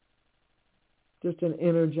 Just an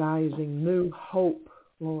energizing new hope,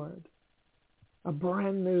 Lord. A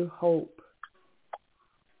brand new hope.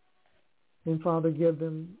 And Father, give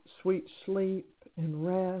them sweet sleep and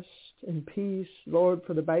rest and peace, Lord,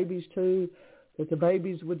 for the babies too, that the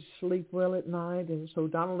babies would sleep well at night, and so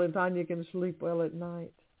Donald and Tanya can sleep well at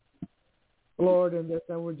night, Lord, and that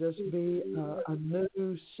there would just be a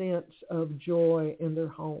new sense of joy in their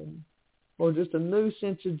home, or just a new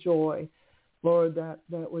sense of joy, Lord, that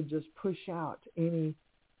would just push out any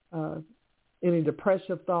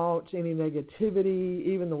depressive thoughts, any negativity,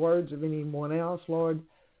 even the words of anyone else, Lord,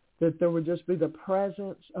 that there would just be the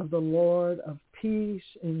presence of the Lord of peace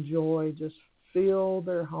and joy just fill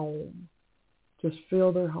their home. Just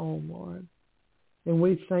fill their home, Lord. And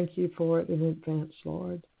we thank you for it in advance,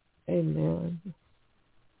 Lord. Amen.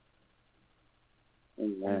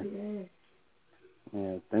 Amen.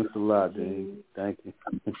 Yeah, thanks a lot, Jeanne. Thank you.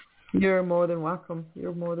 You're more than welcome.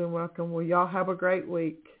 You're more than welcome. Well, y'all have a great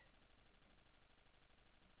week.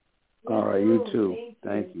 All right, you too.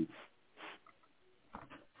 Thank you.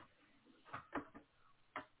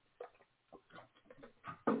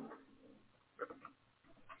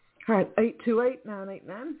 All right,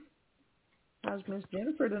 828-989. How's Miss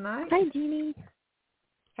Jennifer tonight? Hi, Jeannie.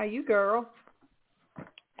 How you, girl?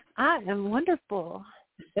 I am wonderful.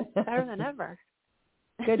 Better than ever.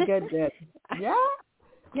 Good. Yeah?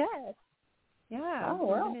 Yes. Yeah. Oh,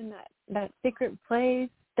 well. I'm in that secret place,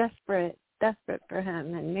 desperate for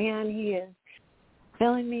him. And, man, he is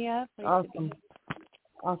filling me up. Awesome.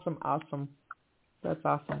 That's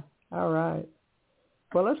awesome. All right.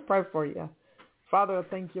 Well, let's pray for you. Father, I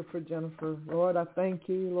thank you for Jennifer. Lord, I thank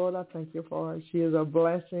you. Lord, I thank you for her. She is a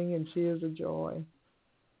blessing and she is a joy.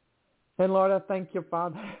 And Lord, I thank you,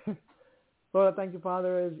 Father. Lord, I thank you,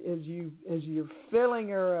 Father, as you're filling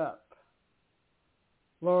her up,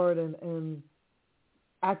 Lord, and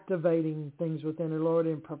activating things within her, Lord,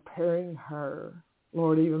 and preparing her,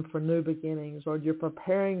 Lord, even for new beginnings. Lord, you're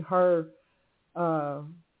preparing her.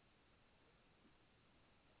 I'm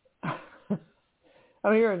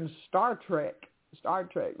hearing Star Trek,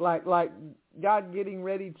 like God getting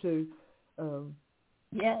ready to,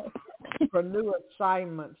 yes, for new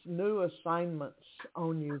assignments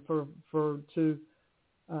on you to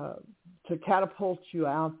catapult you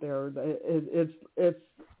out there.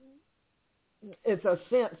 It's a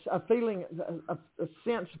feeling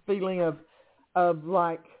of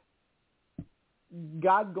like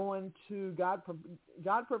God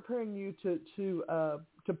preparing you to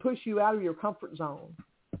push you out of your comfort zone,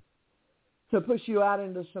 to push you out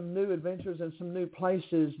into some new adventures and some new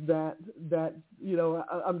places that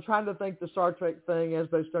I'm trying to think the Star Trek thing as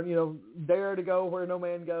they start, dare to go where no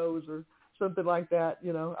man goes or something like that.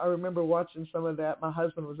 I remember watching some of that. My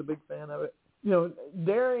husband was a big fan of it.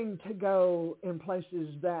 Daring to go in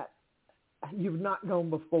places that you've not gone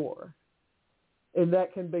before. And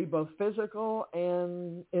that can be both physical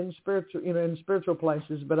and in spiritual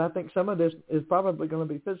places. But I think some of this is probably going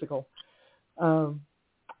to be physical.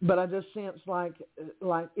 But I just sense like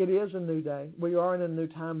it is a new day. We are in a new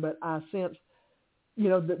time. But I sense,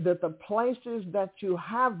 that the places that you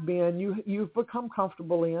have been, you've become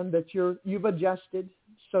comfortable in, that you've adjusted,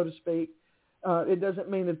 so to speak. It doesn't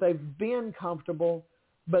mean that they've been comfortable,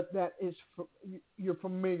 but that you're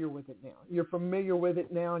familiar with it now. You're familiar with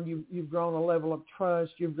it now, and you've grown a level of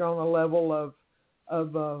trust. You've grown a level of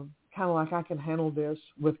kind of like, I can handle this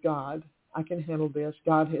with God. I can handle this.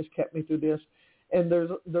 God has kept me through this. And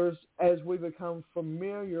there's as we become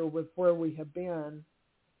familiar with where we have been,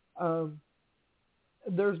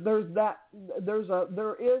 there is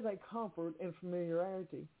a comfort in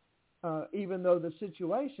familiarity. even though the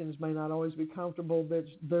situations may not always be comfortable,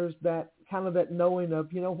 there's that kind of that knowing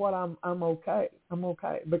of, you know what, I'm okay. I'm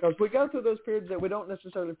okay. Because we go through those periods that we don't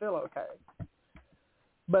necessarily feel okay.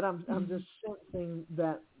 But I'm just sensing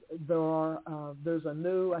that there's a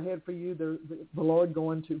new ahead for you. The Lord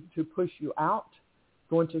going to push you out,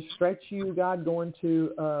 going to stretch you, God, going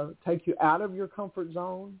to take you out of your comfort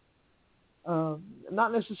zone.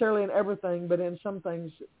 Not necessarily in everything, but in some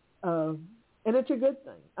things. And it's a good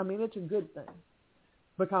thing. I mean, it's a good thing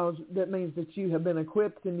because that means that you have been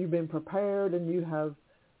equipped and you've been prepared and you have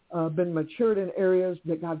been matured in areas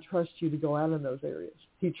that God trusts you to go out in those areas.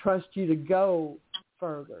 He trusts you to go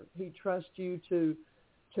further. He trusts you to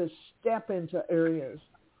step into areas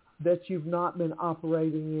that you've not been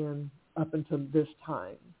operating in up until this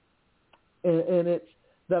time. And it's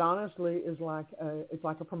that honestly is it's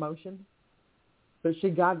like a promotion. But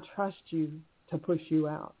see, God trusts you to push you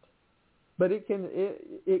out. But it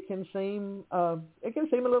can seem a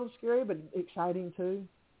little scary, but exciting too.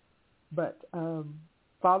 But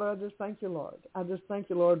Father, I just thank you, Lord. I just thank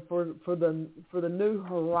you, Lord, for the new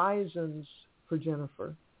horizons for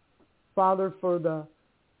Jennifer. Father, for the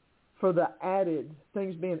added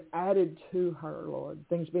things being added to her, Lord,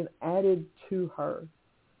 things being added to her,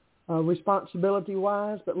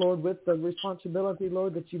 responsibility-wise. But Lord, with the responsibility,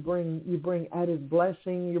 Lord, that you bring added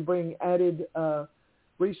blessing, you bring added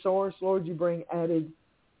resource, Lord, you bring added.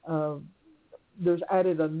 There's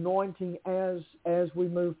added anointing as we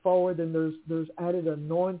move forward, and there's added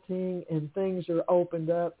anointing, and things are opened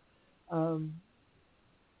up.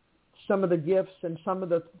 Some of the gifts and some of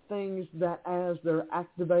the things that as they're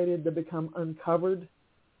activated, they become uncovered.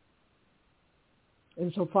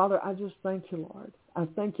 And so, Father, I just thank you, Lord. I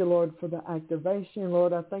thank you, Lord, for the activation,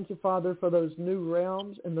 Lord. I thank you, Father, for those new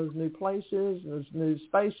realms and those new places, those new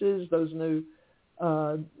spaces, those new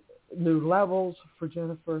levels for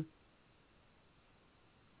Jennifer.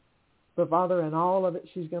 But Father, in all of it,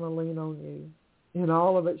 she's going to lean on you. In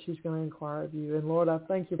all of it, she's going to inquire of you. And Lord, I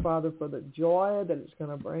thank you, Father, for the joy that it's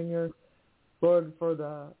going to bring her. Lord, for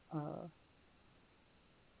the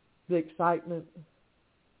excitement.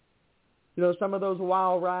 You know, some of those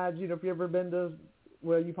wild rides, you know, if you've ever been to,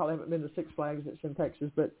 well, you probably haven't been to Six Flags, it's in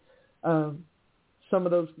Texas, but some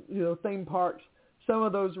of those, you know, theme parks, some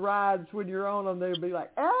of those rides, when you're on them, they'll be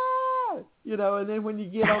like, ah, you know, and then when you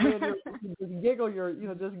get on in, you just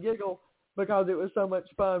giggle because it was so much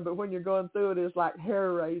fun. But when you're going through it, it's like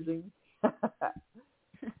hair raising.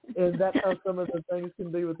 And that's how some of the things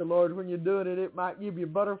can be with the Lord. When you're doing it, it might give you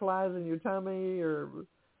butterflies in your tummy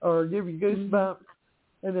or give you goosebumps.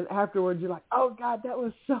 And then afterwards, you're like, oh, God, that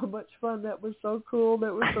was so much fun. That was so cool.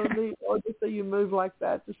 That was so neat. Lord, to see you move like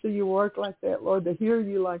that, to see you work like that, Lord, to hear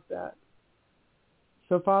you like that.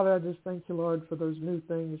 So, Father, I just thank you, Lord, for those new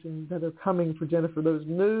things that are coming for Jennifer, those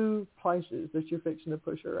new places that you're fixing to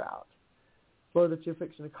push her out. Lord, that you're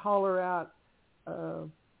fixing to call her out.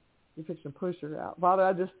 You're fixing to push her out. Father,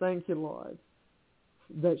 I just thank you, Lord,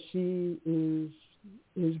 that she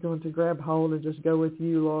is going to grab hold and just go with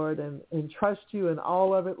you, Lord, and trust you in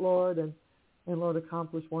all of it, Lord, and Lord,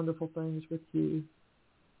 accomplish wonderful things with you.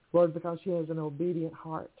 Lord, because she has an obedient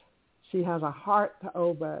heart. She has a heart to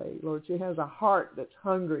obey, Lord. She has a heart that's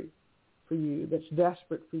hungry for you, that's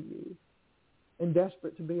desperate for you, and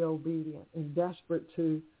desperate to be obedient, and desperate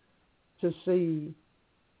to see,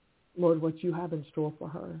 Lord, what you have in store for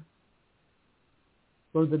her.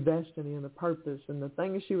 Lord, the destiny and the purpose and the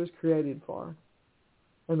things she was created for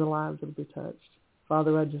and the lives that will be touched.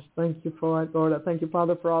 Father, I just thank you for it, Lord. I thank you,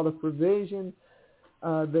 Father, for all the provision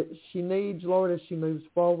that she needs, Lord, as she moves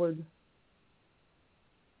forward.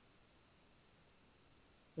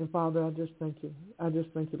 And Father, I just thank you. I just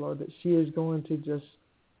thank you, Lord, that she is going to just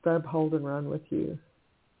grab hold and run with you.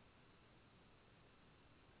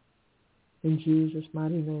 In Jesus'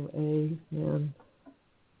 mighty name, amen.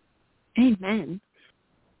 Amen.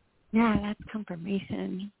 Yeah, that's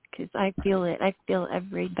confirmation because I feel it. I feel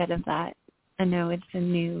every bit of that. I know it's a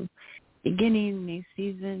new beginning, new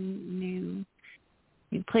season,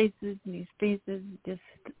 new places, new spaces. Just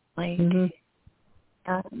like,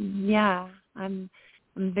 yeah, I'm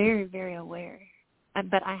very, very aware.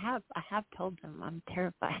 But I have told him I'm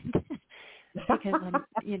terrified because I'm,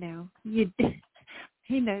 you know,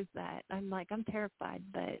 he knows that. I'm like, I'm terrified,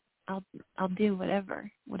 but I'll do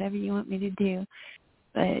whatever you want me to do.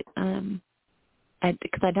 But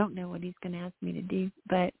because I don't know what he's going to ask me to do,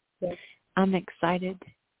 but I'm excited.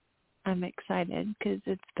 I'm excited because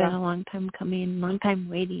it's been a long time coming, long time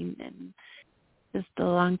waiting, and just a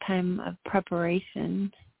long time of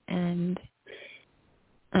preparation. And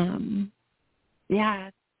yeah,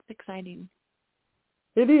 it's exciting.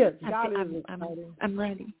 It is. I'm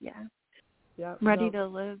ready. Yeah. Yeah. I'm ready to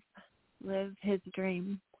live his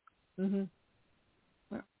dream. Mhm.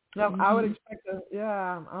 No, I would expect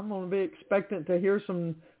I'm going to be expectant to hear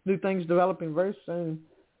some new things developing very soon.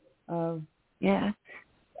 Yeah.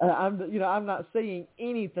 I'm not seeing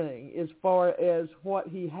anything as far as what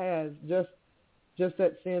he has. Just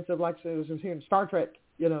that sense of, like I said, I was hearing Star Trek.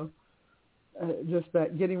 Just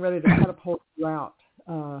that getting ready to catapult you out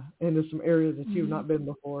into some areas that you've not been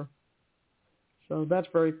before. So that's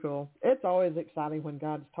very cool. It's always exciting when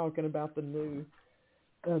God's talking about the new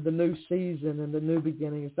season and the new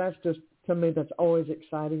beginnings. That's just, to me, that's always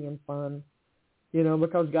exciting and fun,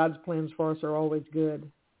 because God's plans for us are always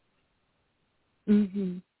good.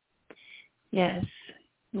 Mhm. Yes,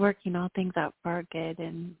 working all things out for our good,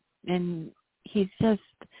 and he's just,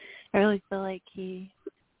 I really feel like he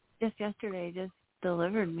just yesterday just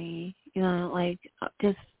delivered me, like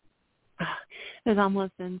just it was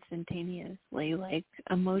almost instantaneously, like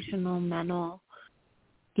emotional, mental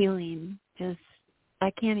healing. Just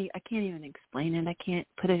I can't even explain it. I can't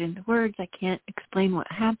put it into words. I can't explain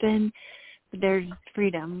what happened. But there's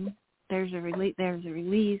freedom. There's a release.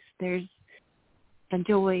 There's a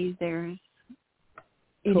joy. There's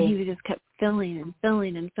Cool. And he just kept filling and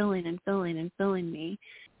filling and filling and filling and filling me,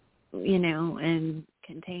 and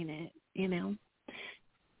contain it,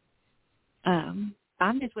 I'm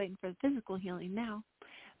just waiting for the physical healing now.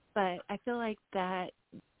 But I feel like that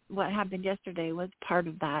what happened yesterday was part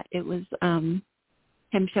of that. It was him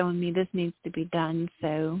showing me this needs to be done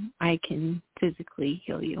so I can physically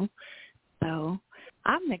heal you. So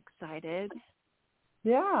I'm excited.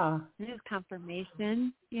 Yeah. Just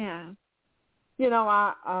confirmation. Yeah.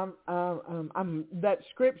 I'm that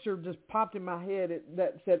scripture just popped in my head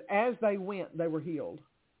that said, as they went, they were healed.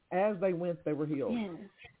 As they went, they were healed. Yes.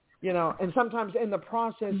 And sometimes in the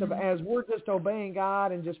process of, as we're just obeying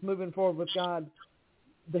God and just moving forward with God,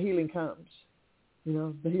 the healing comes.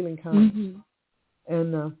 The healing comes. Mm-hmm.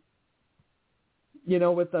 And,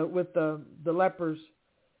 with the lepers,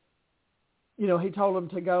 he told them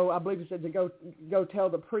to go, I believe he said to go tell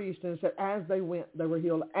the priest, and it said as they went, they were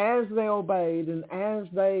healed. As they obeyed and as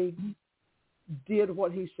they did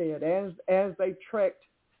what he said, as they trekked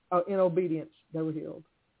in obedience, they were healed.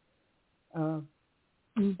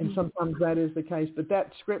 And sometimes that is the case. But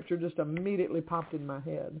that scripture just immediately popped in my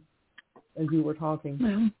head as you were talking.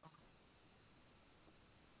 Well,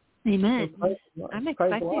 amen. So I'm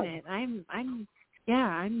expecting it. I'm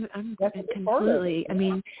completely, I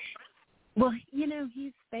mean, well,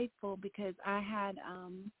 he's faithful, because I had,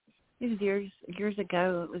 it was years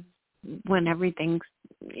ago, it was when everything,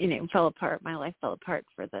 fell apart. My life fell apart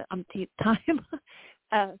for the umpteenth time.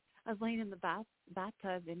 I was laying in the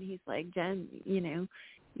bathtub, and he's like, Jen, you know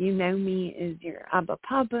me as your Abba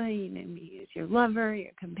Papa, you know me as your lover,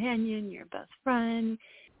 your companion, your best friend,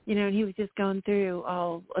 and he was just going through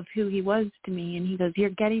all of who he was to me. And he goes, you're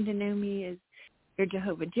getting to know me as your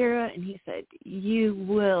Jehovah Jireh. And he said, you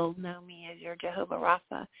will know me as your Jehovah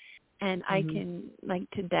Rapha. And I can, like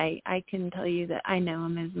today, I can tell you that I know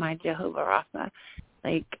him as my Jehovah Rapha,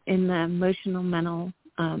 like in the emotional, mental,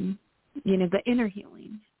 the inner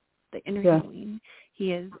healing. Healing.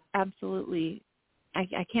 He is absolutely,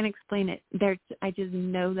 I can't explain it. I just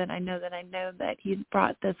know that I know that he's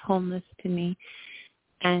brought this wholeness to me.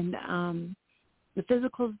 And the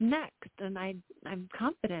physical's next, and I'm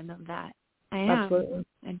confident of that. I am. Absolutely.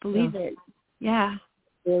 I believe it. Yeah.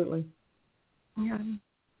 Absolutely. Yeah.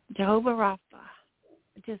 Jehovah Rapha.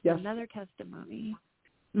 Just another testimony.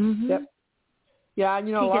 Mm-hmm. Yep. Yeah, and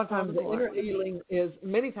a lot of times inner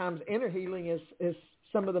healing is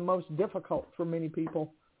some of the most difficult for many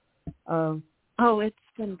people. It's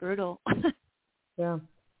been brutal. Yeah.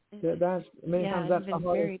 That's many times that's been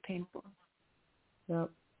very painful. Yeah.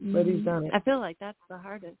 But he's done it. I feel like that's the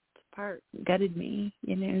hardest part. Gutted me.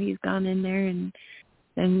 He's gone in there and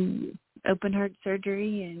open heart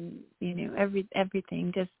surgery and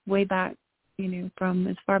everything just way back, from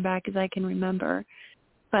as far back as I can remember.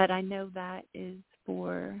 But I know that is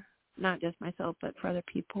for not just myself, but for other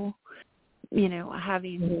people.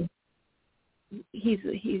 Having he's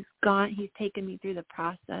taken me through the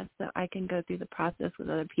process so I can go through the process with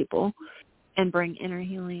other people and bring inner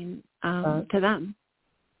healing to them.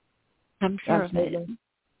 I'm sure absolutely. of it.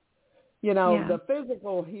 The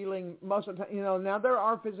physical healing, most of the time, now there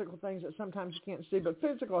are physical things that sometimes you can't see, but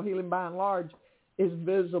physical healing by and large is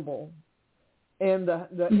visible. And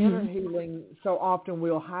the inner healing, so often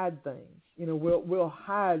we'll hide things. We'll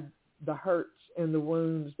hide the hurts and the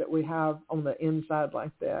wounds that we have on the inside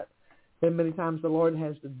like that. Then many times the Lord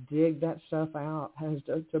has to dig that stuff out, has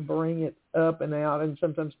to bring it up and out. And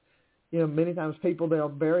sometimes many times people, they'll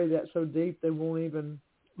bury that so deep they won't even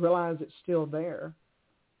realize it's still there.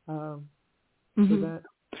 So that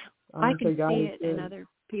I can God see is it good. in other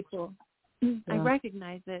people. Yeah. I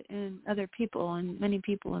recognize it in other people and many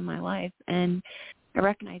people in my life, and I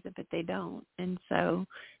recognize it, but they don't. And so,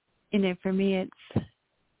 for me, it's,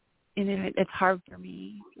 it's hard for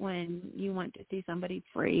me when you want to see somebody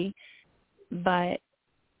free, but,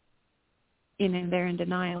 they're in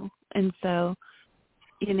denial. And so,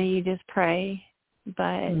 you just pray,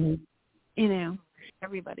 but,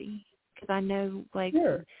 everybody, because I know, like,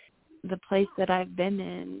 Sure. the place that I've been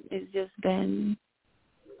in has just been,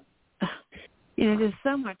 there's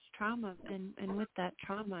so much trauma, and with that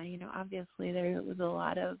trauma, obviously there was a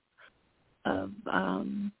lot of how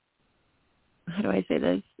do I say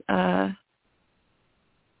this?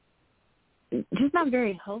 Just not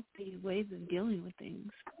very healthy ways of dealing with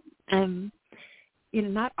things.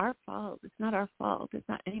 Not our fault. It's not our fault. It's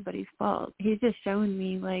not anybody's fault. He's just showing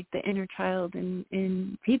me like the inner child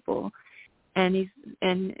in people, and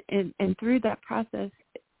and through that process,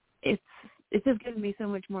 it's just given me so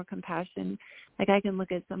much more compassion. Like I can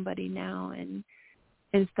look at somebody now, and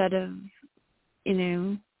instead of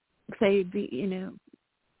being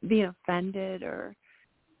offended or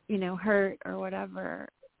hurt or whatever,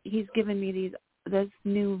 he's given me this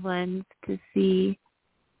new lens to see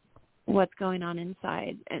what's going on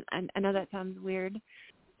inside. And I know that sounds weird,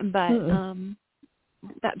 but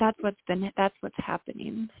that's what's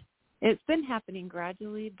happening. It's been happening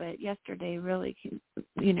gradually, but yesterday really,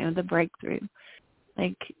 the breakthrough.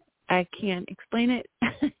 Like I can't explain it.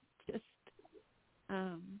 Just,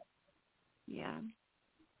 yeah.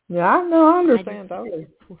 Yeah, no, I understand totally.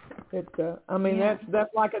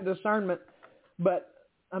 That's like a discernment, but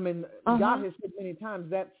God has said many times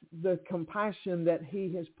that's the compassion that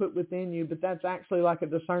He has put within you, but that's actually like a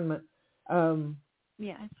discernment.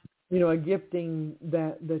 Yes. A gifting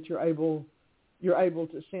that you're able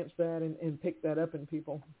to sense that and pick that up in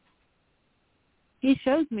people. He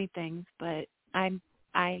shows me things, but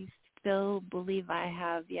I still believe I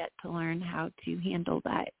have yet to learn how to handle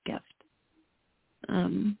that gift.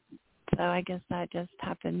 So I guess that just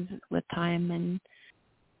happens with time and,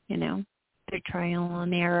 through trial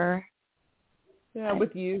and error. Yeah,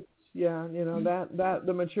 with use. Yeah, that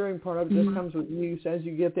the maturing part of it just comes with use as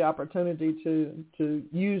you get the opportunity to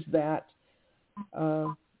use that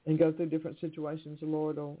and go through different situations. The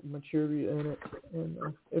Lord will mature you in it, and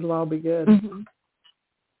it'll all be good. Mm-hmm.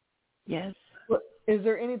 Yes. Is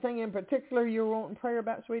there anything in particular you're wanting prayer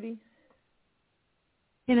about, sweetie?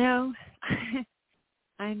 I'm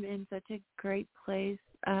in such a great place.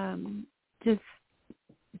 Just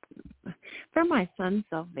for my son's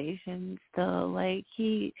salvation still. Like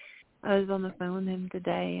I was on the phone with him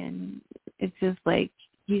today, and it's just like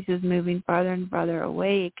he's just moving farther and farther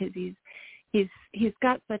away because he's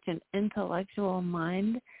got such an intellectual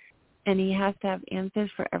mind, and he has to have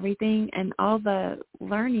answers for everything, and all the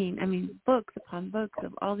learning, books upon books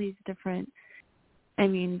of all these different,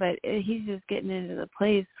 but he's just getting into the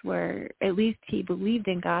place where at least he believed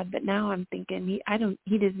in God, but now I'm thinking he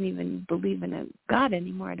doesn't even believe in a God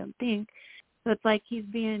anymore, I don't think. So it's like he's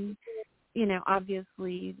being,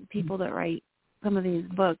 obviously people that write some of these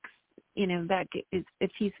books, that is,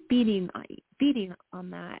 if he's feeding on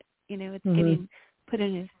that, it's getting put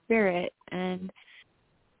in his spirit. And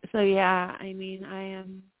so, yeah, I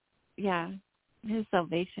am, his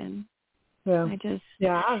salvation. Yeah.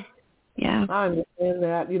 I understand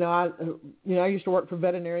that. I used to work for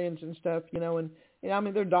veterinarians and stuff, and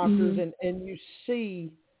they're doctors, and you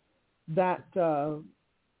see that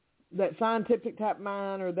that scientific type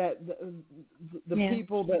mind, or that the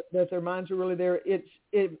people that their minds are really there. It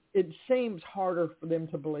seems harder for them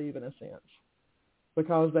to believe in a sense,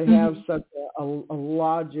 because they have such a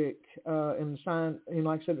logic and science, and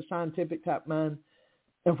like I said, the scientific type mind,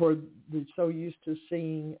 and where they're so used to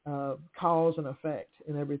seeing cause and effect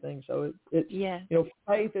and everything. So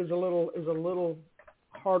faith is a little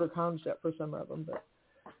harder concept for some of them. But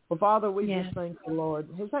well, Father, we just thank you, Lord.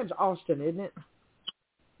 His name's Austin, isn't it?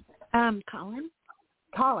 Colin.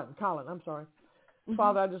 I'm sorry.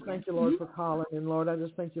 Father, I just thank you, Lord, for Colin, and Lord, I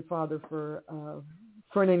just thank you, Father, for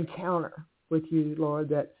an encounter with you, Lord.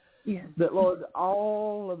 That Lord,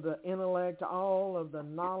 all of the intellect, all of the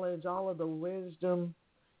knowledge, all of the wisdom,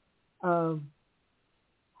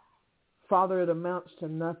 Father, it amounts to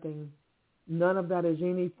nothing. None of that is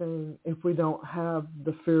anything if we don't have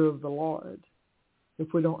the fear of the Lord,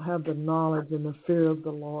 if we don't have the knowledge and the fear of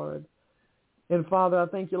the Lord. And Father, I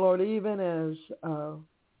thank you, Lord, even as Saul,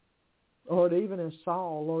 Lord, even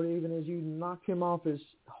as you knocked him off his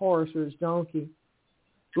horse or his donkey,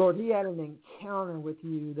 Lord, he had an encounter with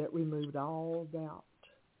you that removed all doubt.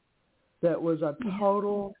 That was a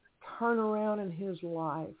total turnaround in his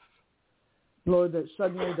life. Lord, that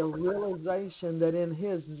suddenly the realization that in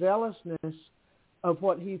his zealousness of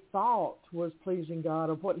what he thought was pleasing God,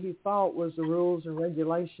 of what he thought was the rules and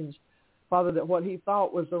regulations, Father, that what he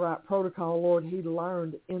thought was the right protocol, Lord, he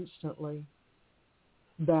learned instantly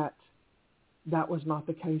that that was not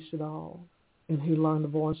the case at all. And he learned the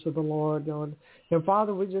voice of the Lord, Lord. And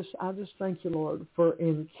Father, I just thank you, Lord, for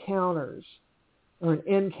encounters, or an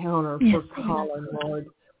encounter for Colin, Lord.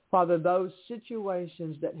 Father, those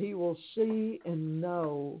situations that he will see and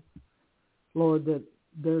know, Lord, that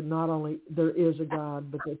there is a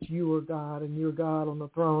God, but that you are God, and you're God on the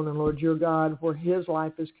throne, and Lord, you're God where his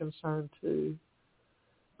life is concerned too.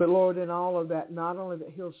 But Lord, in all of that, not only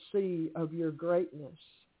that he'll see of your greatness,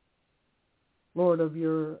 Lord, of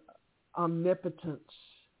your omnipotence,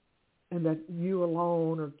 and that you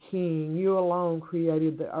alone are king, you alone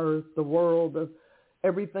created the earth, the world, of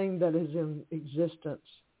everything that is in existence,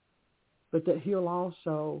 but that he'll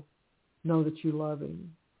also know that you love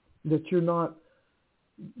him, that you're not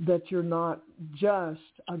just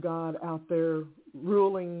a God out there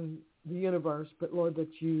ruling the universe, but Lord, that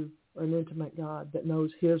you are an intimate God that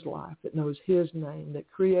knows his life, that knows his name, that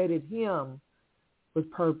created him with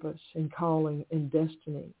purpose and calling and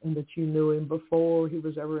destiny, and that you knew him before he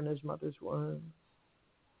was ever in his mother's womb.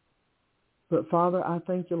 But Father, I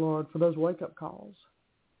thank you, Lord, for those wake-up calls,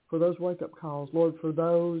 Lord, for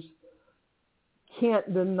those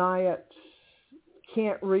can't deny it,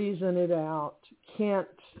 can't reason it out, can't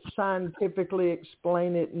scientifically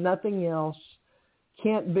explain it, nothing else,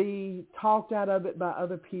 can't be talked out of it by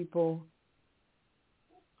other people.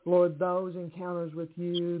 Lord, those encounters with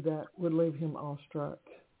you that would leave him awestruck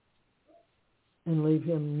and leave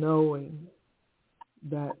him knowing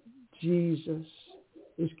that Jesus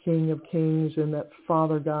is King of Kings and that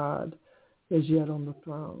Father God is yet on the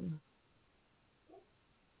throne.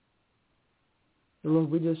 Lord,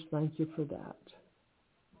 we just thank you for that.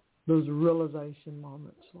 Those realization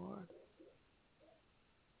moments, Lord.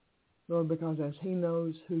 Lord, because as he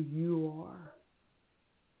knows who you are,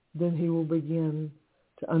 then he will begin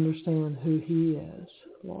to understand who he is,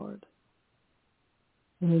 Lord.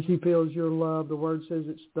 And as he feels your love, the word says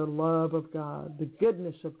it's the love of God, the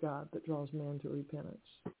goodness of God that draws man to repentance.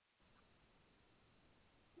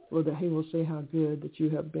 Lord, that he will see how good that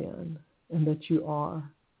you have been and that you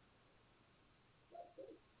are.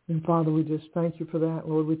 And Father, we just thank you for that.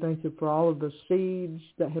 Lord, we thank you for all of the seeds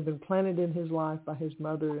that have been planted in his life by his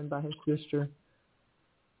mother and by his sister.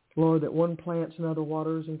 Lord, that one plants and other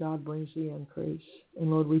waters and God brings the increase.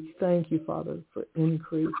 And Lord, we thank you, Father, for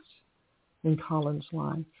increase in Colin's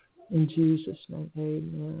life. In Jesus' name,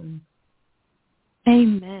 amen.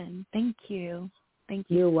 Amen. Thank you. Thank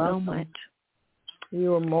you so much.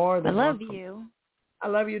 You are more than I love welcome. you. I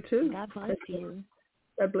love you too. God bless you.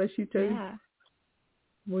 God bless you too. Yeah.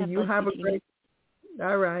 Well, you have a great...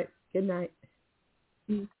 All right. Good night.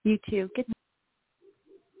 You too. Good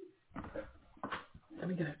night. Let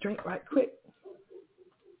me get a drink right quick.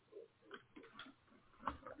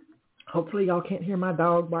 Hopefully y'all can't hear my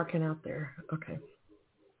dog barking out there. Okay.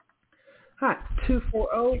 Hi,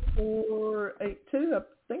 240-482. I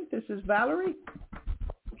think this is Valerie.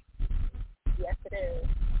 Yes, it is.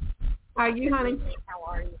 How are you, honey? How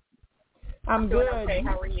are you? I'm good. Okay.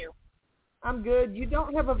 How are you? I'm good. You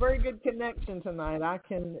don't have a very good connection tonight.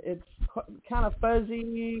 It's kind of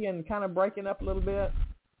fuzzy and kind of breaking up a little bit.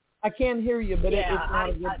 I can hear you, but it's not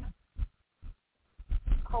a good...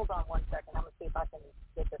 Hold on one second. I'm going to see if I can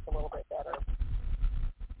get this a little bit better.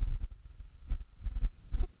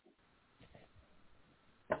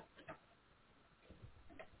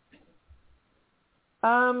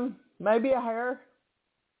 Maybe a hair.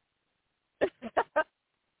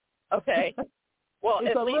 Okay. Well,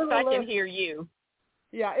 at least I can less, hear you.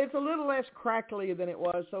 Yeah, it's a little less crackly than it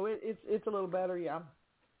was, so it's a little better, yeah.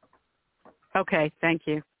 Okay, thank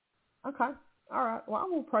you. Okay. All right. Well, I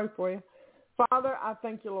will pray for you. Father, I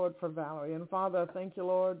thank you, Lord, for Valerie. And Father, I thank you,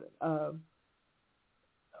 Lord.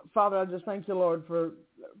 Father, I just thank you, Lord, for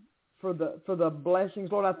the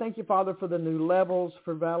blessings. Lord, I thank you, Father, for the new levels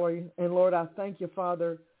for Valerie. And Lord, I thank you,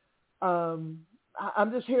 Father. I'm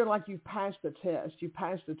just hearing like you've passed the test. You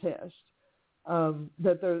passed the test.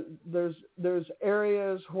 That there's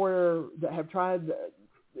areas where that have tried,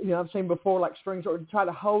 I've seen before, like strings, or try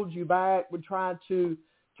to hold you back, would try to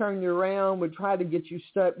turn you around, would try to get you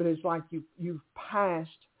stuck, but it's like you've passed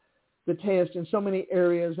the test in so many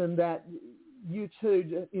areas, and that you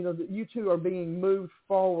two are being moved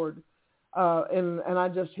forward, and I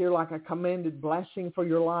just hear like a commanded blessing for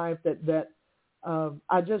your life, that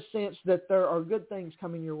I just sense that there are good things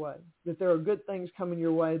coming your way, that there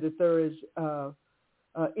there is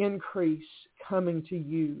increase coming to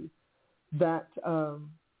you, that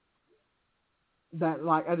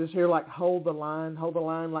like I just hear like hold the line,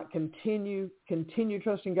 like continue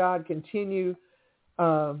trusting God, continue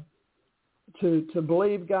to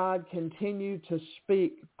believe God, continue to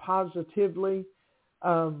speak positively.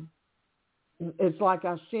 It's like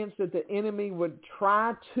I sense that the enemy would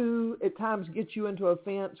try to at times get you into a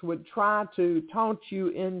fence, would try to taunt you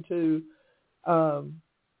into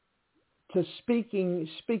to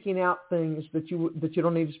speaking out things that you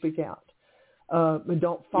don't need to speak out.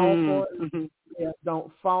 Don't fall for it. Mm-hmm. Yeah,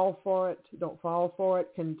 don't fall for it.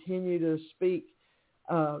 Continue to speak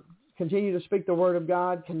the word of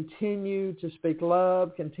God. Continue to speak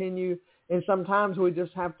love. And sometimes we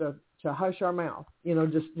just have to hush our mouth.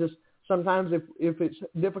 Just sometimes if it's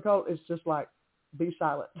difficult, it's just like be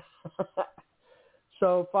silent.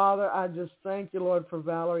 So, Father, I just thank you, Lord, for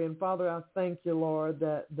Valerie. And, Father, I thank you, Lord,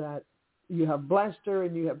 that you have blessed her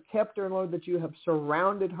and you have kept her, and, Lord, that you have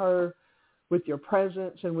surrounded her with your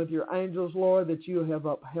presence and with your angels, Lord, that you have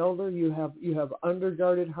upheld her. You have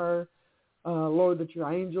undergirded her, Lord, that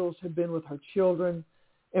your angels have been with her children.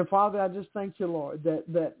 And, Father, I just thank you, Lord,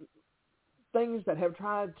 that things that have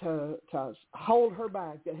tried to hold her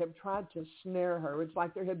back, that have tried to snare her, it's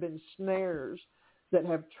like there have been snares that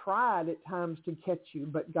have tried at times to catch you,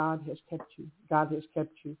 but God has kept you. God has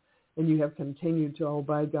kept you, and you have continued to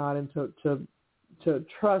obey God and to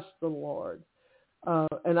trust the Lord.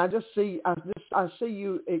 And I see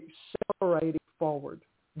you accelerating forward.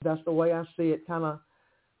 That's the way I see it. Kind of,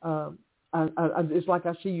 it's like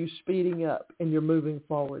I see you speeding up and you're moving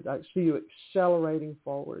forward. I see you accelerating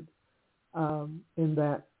forward, in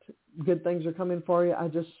that good things are coming for you. I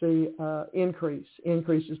just see increase.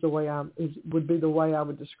 Increase is the way would be the way I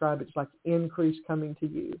would describe it. It's like increase coming to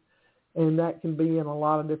you, and that can be in a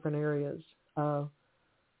lot of different areas.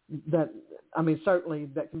 Certainly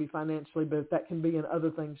that can be financially, but that can be in other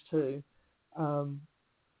things too. And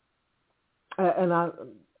I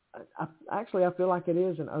feel like it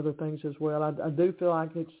is in other things as well. I do feel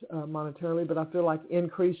like it's monetarily, but I feel like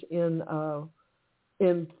increase in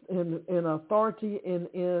authority,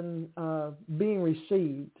 in being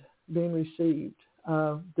received.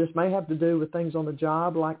 This may have to do with things on the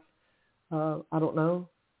job, like I don't know,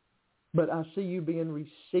 but I see you being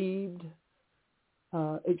received.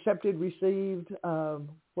 Accepted, received.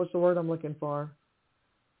 What's the word I'm looking for?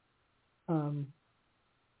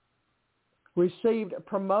 Received,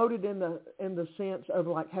 promoted in the sense of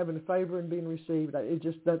like having favor and being received.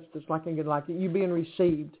 That's just like you being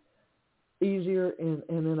received easier and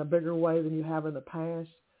in a bigger way than you have in the past.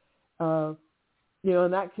 And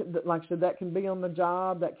that can, like I said, that can be on the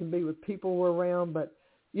job, that can be with people we're around, but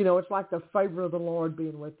it's like the favor of the Lord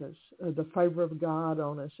being with us, the favor of God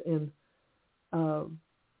on us, and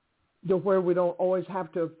to where we don't always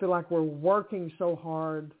have to feel like we're working so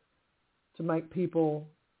hard to make people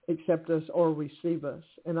accept us or receive us.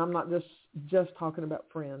 And I'm not just talking about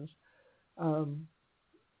friends.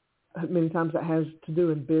 Many times that has to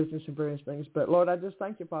do in business and various things. But, Lord, I just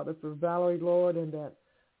thank you, Father, for Valerie, Lord, and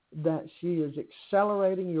that she is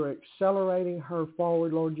accelerating. You're accelerating her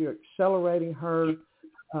forward, Lord. You're accelerating her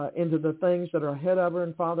into the things that are ahead of her.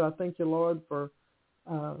 And, Father, I thank you, Lord, for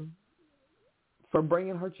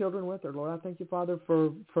bringing her children with her, Lord. I thank you, Father,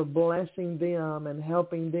 for blessing them and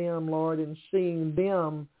helping them, Lord, and seeing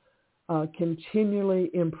them continually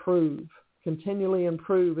improve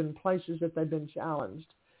in places that they've been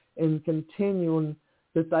challenged, and continuing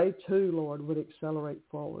that they too, Lord, would accelerate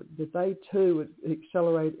forward, that they too would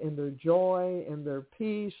accelerate in their joy and their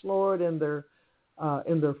peace, Lord, and their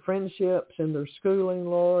friendships and their schooling,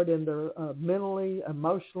 Lord, and their mentally,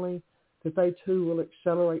 emotionally, that they too will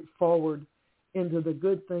accelerate forward into the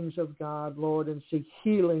good things of God, Lord, and see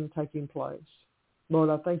healing taking place. Lord,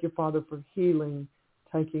 I thank you, Father, for healing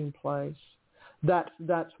taking place.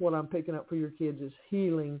 That's what I'm picking up for your kids, is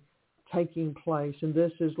healing taking place. And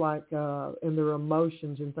this is like in their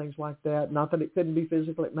emotions and things like that. Not that it couldn't be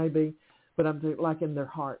physical, it may be, but I'm thinking like in their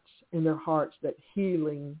hearts, that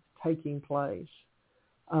healing taking place,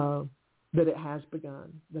 that it has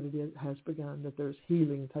begun, that there's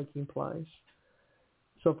healing taking place.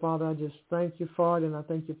 So, Father, I just thank you for it, and I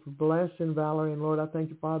thank you for blessing Valerie. And, Lord, I thank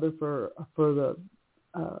you, Father, for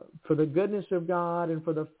the goodness of God and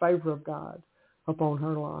for the favor of God upon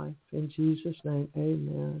her life. In Jesus' name,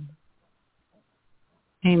 amen.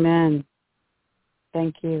 Amen.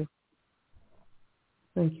 Thank you.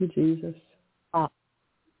 Thank you, Jesus.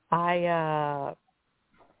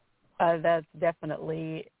 That's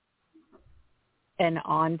definitely an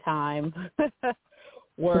on-time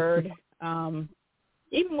word.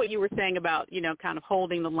 Even what you were saying about, kind of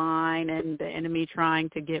holding the line and the enemy trying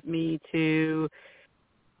to get me to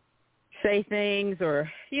say things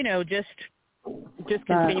or, just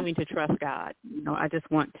continuing to trust God. I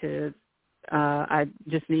just want to, I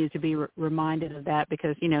just need to be reminded of that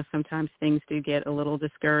because, sometimes things do get a little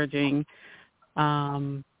discouraging.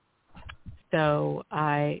 So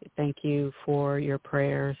I thank you for your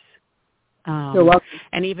prayers. You're welcome.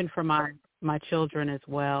 And even for my children as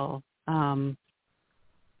well.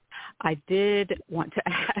 I did want to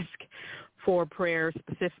ask for prayer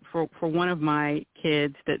specific for one of my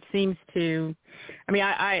kids that seems to,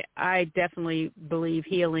 I definitely believe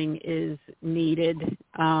healing is needed.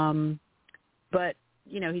 But,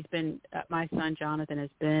 he's been, my son Jonathan has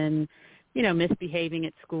been, misbehaving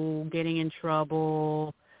at school, getting in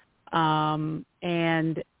trouble. And,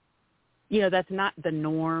 that's not the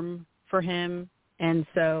norm for him. And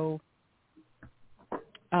so,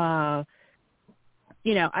 I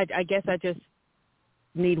guess I just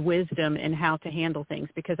need wisdom in how to handle things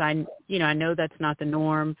because I know that's not the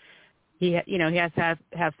norm. He has to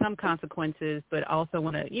have some consequences, but also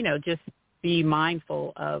want to, just be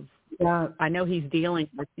mindful of, I know he's dealing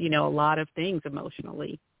with, a lot of things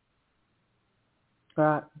emotionally.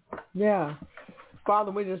 Right. Yeah.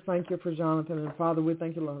 Father, we just thank you for Jonathan, and Father, we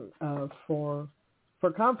thank you, Lord, for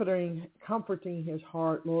comforting his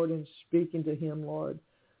heart, Lord, and speaking to him, Lord.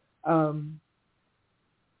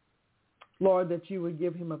 Lord, that you would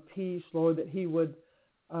give him a peace, Lord, that he would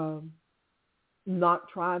not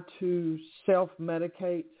try to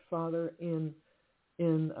self-medicate, Father, in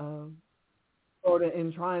Lord,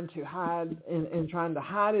 in trying to hide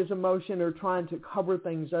his emotion or trying to cover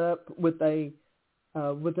things up with a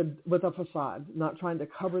facade, not trying to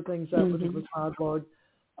cover things up with a facade, Lord.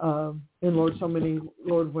 And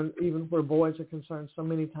Lord, when even where boys are concerned, so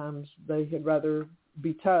many times they had rather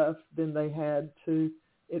be tough than they had to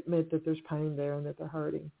admit that there's pain there and that they're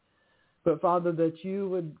hurting. But Father, that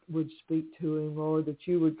you would speak to him, Lord, that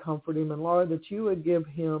you would comfort him, and Lord, that you would give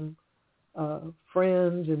him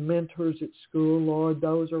friends and mentors at school, Lord,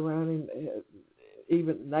 those around him,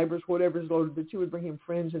 even neighbors, whatever, Lord, that you would bring him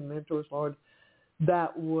friends and mentors, Lord,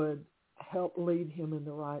 that would help lead him in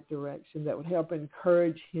the right direction, that would help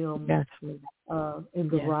encourage him in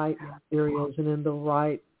the right areas and in the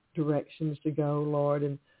right directions to go, Lord,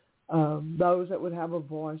 and those that would have a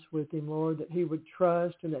voice with him, Lord, that he would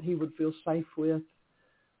trust and that he would feel safe with,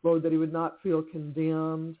 Lord, that he would not feel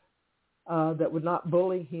condemned, that would not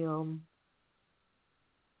bully him.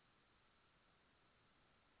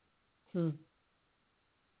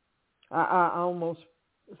 I almost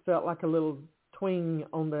felt like a little twing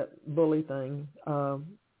on that bully thing.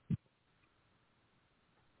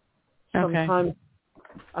 Sometimes,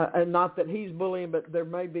 and not that he's bullying, but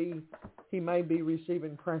he may be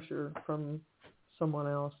receiving pressure from someone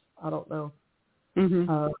else. I don't know.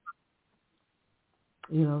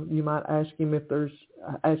 You might ask him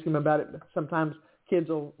ask him about it. Sometimes kids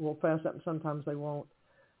will fess up and sometimes they won't.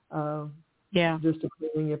 Just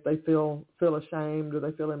depending if they feel ashamed or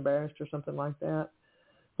they feel embarrassed or something like that.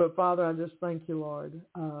 But Father, I just thank you, Lord,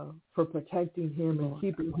 for protecting him and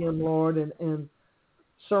keeping him, Lord, and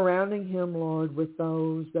surrounding him, Lord, with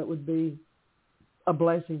those that would be a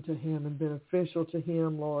blessing to him and beneficial to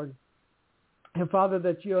him, Lord. And Father,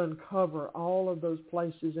 that you uncover all of those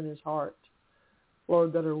places in his heart,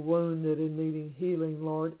 Lord, that are wounded and needing healing,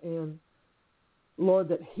 Lord. And Lord,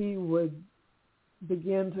 that he would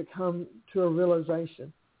begin to come to a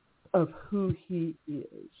realization of who he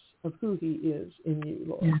is in you,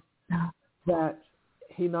 Lord. That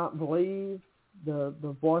he not believe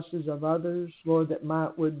the voices of others, Lord, that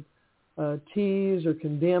would tease or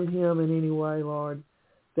condemn him in any way, Lord,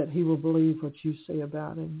 that he will believe what you say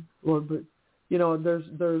about him, Lord. But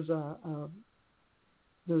there's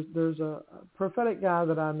a prophetic guy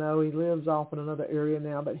that I know. He lives off in another area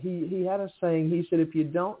now, but he had a saying. He said, "If you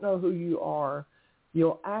don't know who you are,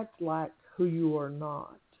 you'll act like who you are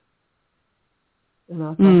not." And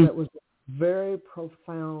I thought that was a very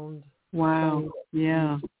profound. Wow.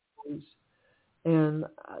 Yeah. And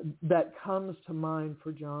that comes to mind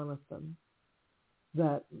for Jonathan.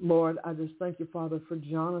 That, Lord, I just thank you, Father, for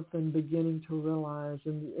Jonathan beginning to realize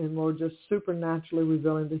and Lord, just supernaturally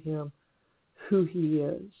revealing to him who he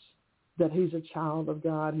is, that he's a child of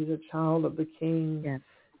God, he's a child of the King,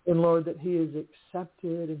 and Lord, that he is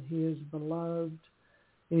accepted and he is beloved,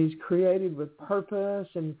 and he's created with purpose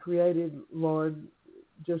and created, Lord,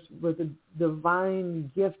 just with the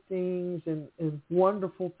divine giftings and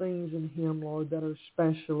wonderful things in him, Lord, that are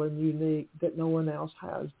special and unique that no one else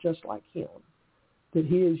has, just like him. that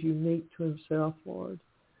he is unique to himself, Lord.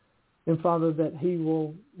 And Father, that he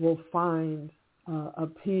will find a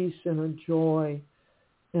peace and a joy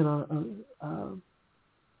and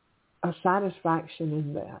a satisfaction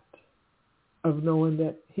in that, of knowing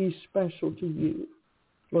that he's special to you.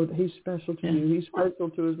 Lord, he's special to you. He's special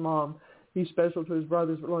to his mom. He's special to his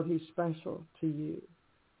brothers. But Lord, he's special to you.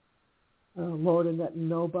 Lord, and that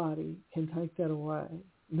nobody can take that away.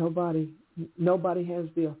 Nobody has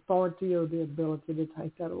the authority or the ability to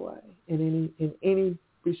take that away in any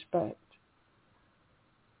respect.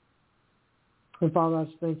 And Father, I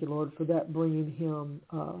just thank you, Lord, for that bringing him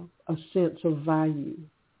a sense of value,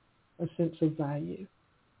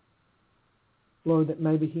 Lord, that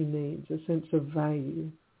maybe he needs, a sense of value,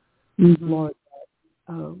 Lord,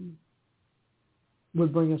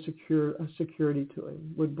 would bring a security to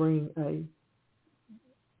him, would bring a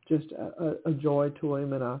joy to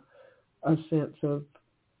him, and a sense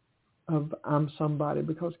of I'm somebody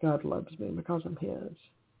because God loves me, because I'm his.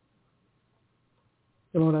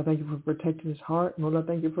 And Lord, I thank you for protecting his heart. And Lord, I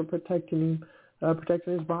thank you for protecting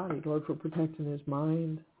his body. Lord, for protecting his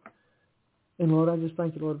mind. And Lord, I just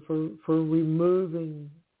thank you, Lord, for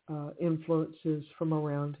removing influences from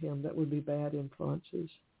around him that would be bad influences.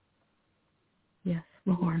 Yes,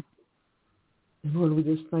 Lord. And Lord, we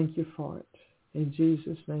just thank you for it. In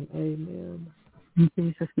Jesus' name, amen. In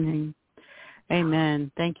Jesus' name.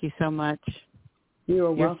 Amen. Thank you so much.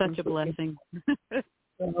 You're welcome. You're such a blessing.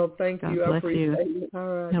 Oh, thank God you. Bless I appreciate you. it. All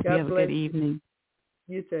right. Hope God you have bless a good evening.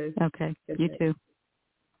 You too. Okay. Good You night. too.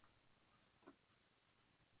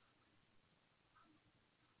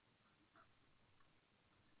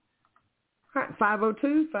 All right,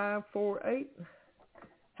 502-548.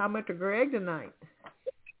 How much to Greg tonight?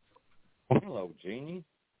 Hello, Jeanne.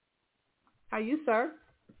 How you, sir?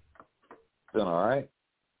 Doing all right.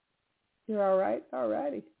 You're all right? All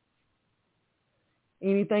righty.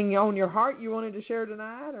 Anything on your heart you wanted to share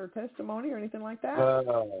tonight, or testimony or anything like that?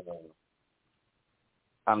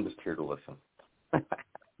 I'm just here to listen.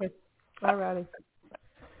 All righty.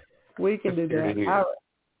 We can do that. All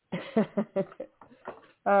right.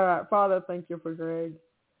 All right. Father, thank you for Greg.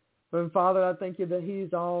 And Father, I thank you that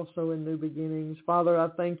he's also in new beginnings. Father, I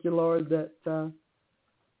thank you, Lord, that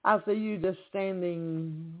I see you just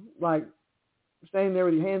standing there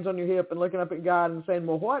with your hands on your hip and looking up at God and saying,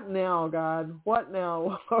 well, what now, God? What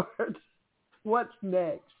now, Lord? What's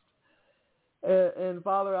next? And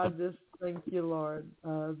Father, I just thank you, Lord,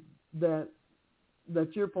 that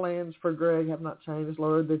your plans for Greg have not changed,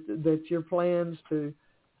 Lord, that your plans to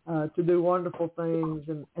do wonderful things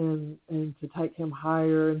and to take him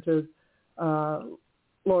higher, and to,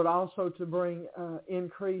 Lord, also to bring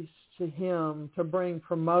increase to him, to bring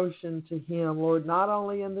promotion to him, Lord, not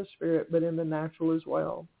only in the spirit but in the natural as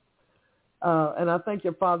well. And I thank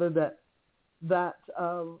you, Father, that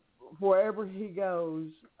wherever he goes,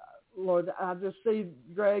 Lord, I just see,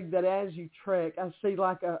 Greg, that as you trek, I see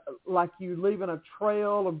like you leaving a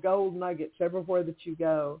trail of gold nuggets everywhere that you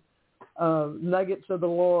go. Nuggets of the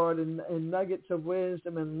Lord and nuggets of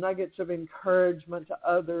wisdom and nuggets of encouragement to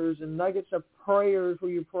others and nuggets of prayers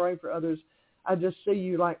where you pray for others. I just see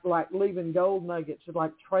you like leaving gold nuggets,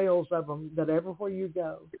 like trails of them, that everywhere you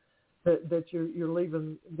go, that you're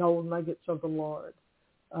leaving gold nuggets of the Lord.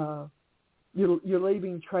 You're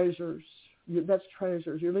leaving treasures. That's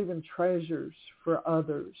treasures. You're leaving treasures for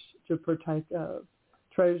others to partake of.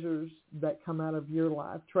 Treasures that come out of your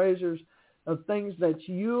life. Treasures of things that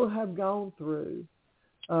you have gone through.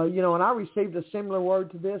 And I received a similar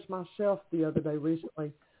word to this myself the other day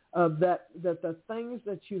recently, that the things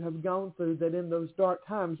that you have gone through, that in those dark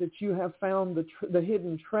times that you have found the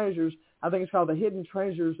hidden treasures. I think it's called the hidden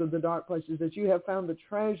treasures of the dark places, that you have found the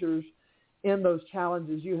treasures in those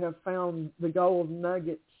challenges. You have found the gold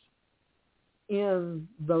nuggets in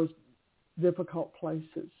those difficult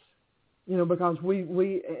places. Because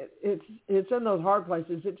it's in those hard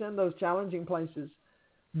places, it's in those challenging places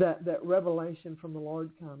that revelation from the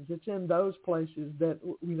Lord comes. It's in those places that,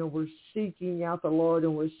 we're seeking out the Lord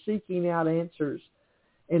and we're seeking out answers,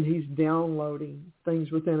 and he's downloading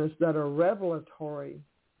things within us that are revelatory,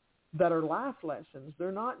 that are life lessons.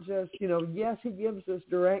 They're not just, yes, he gives us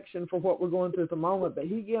direction for what we're going through at the moment, but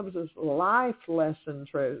he gives us life lesson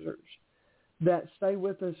treasures that stay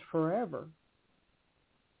with us forever.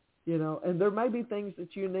 And there may be things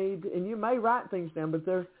that you need, and you may write things down, but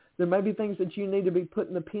there may be things that you need to be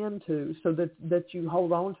putting the pen to, so that you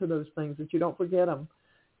hold on to those things, that you don't forget them.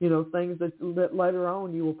 Things that later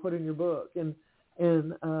on you will put in your book, and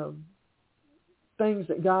things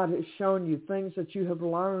that God has shown you, things that you have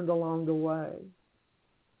learned along the way.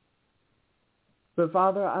 But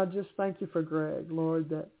Father, I just thank you for Greg, Lord,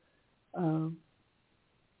 that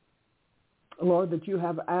Lord, that you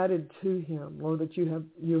have added to him, Lord, that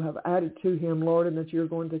you have added to him, Lord, and that you're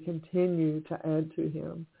going to continue to add to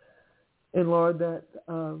him. And Lord, that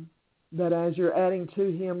as you're adding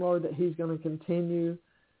to him, Lord, that he's going to continue,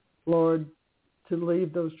 Lord, to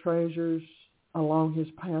leave those treasures along his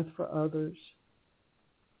path for others.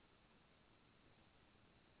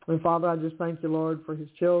 And Father, I just thank you, Lord, for his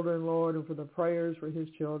children, Lord, and for the prayers for his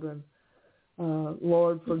children.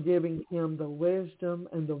 Lord, for giving him the wisdom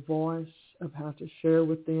and the voice of how to share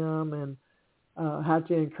with them and how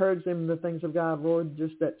to encourage them in the things of God, Lord,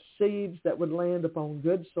 just that seeds that would land upon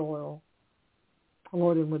good soil,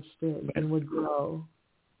 Lord, and would stick and would grow,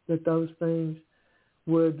 that those things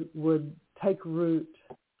would take root,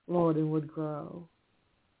 Lord, and would grow.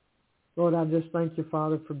 Lord, I just thank you,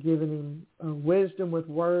 Father, for giving him wisdom with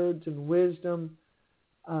words and wisdom,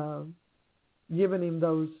 giving him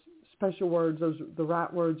those special words, the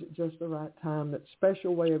right words at just the right time, that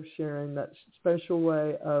special way of sharing, that special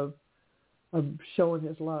way of showing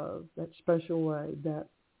his love, that special way that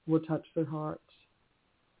will touch their hearts.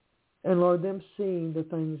 And Lord, them seeing the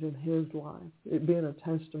things in his life, it being a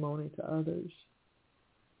testimony to others.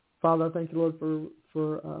 Father, I thank you, Lord,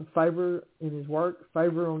 for favor in his work,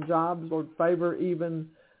 favor on jobs, Lord, favor even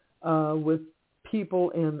with people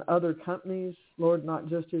in other companies, Lord, not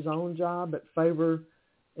just his own job, but favor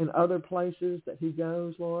in other places that he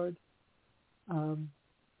goes, Lord.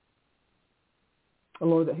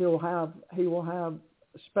 Lord, that he will have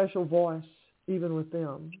a special voice even with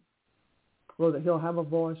them. Lord, that he'll have a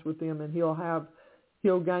voice with them and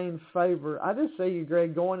he'll gain favor. I just see you,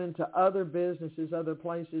 Greg, going into other businesses, other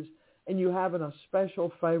places, and you having a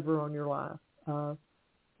special favor on your life.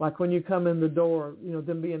 Like when you come in the door, you know,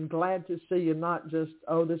 them being glad to see you, not just,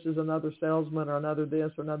 oh, this is another salesman or another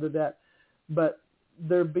this or another that, but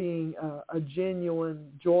there being a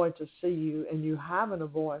genuine joy to see you and you having a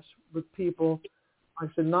voice with people, like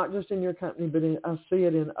I said, not just in your company, but I see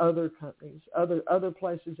it in other companies, other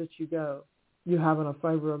places that you go. You having a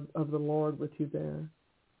favor of the Lord with you there.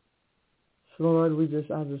 So Lord,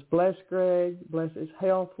 I just bless Greg, bless his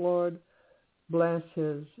health, Lord, bless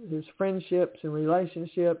his friendships and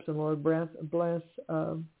relationships, and Lord, bless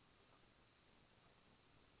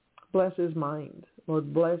his mind,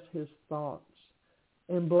 Lord, bless his thoughts,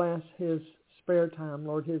 and bless his spare time,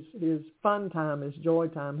 Lord, his fun time, his joy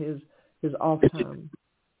time, his off time,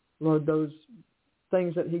 Lord, those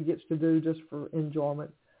things that he gets to do just for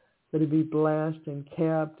enjoyment, that he be blessed and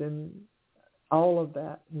kept and all of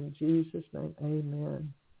that. In Jesus' name,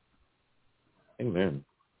 amen. Amen.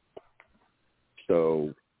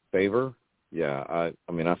 So, favor, yeah,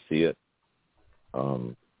 I mean, I see it.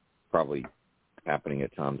 Probably happening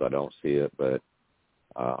at times I don't see it, but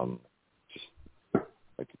just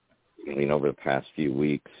like, I mean, over the past few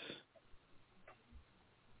weeks,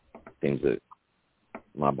 things that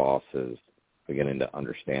my boss is beginning to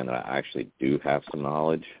understand that I actually do have some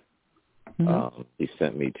knowledge. Mm-hmm. He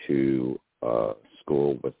sent me to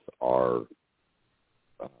school with the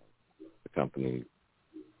company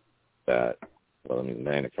that,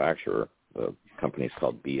 manufacturer. The company is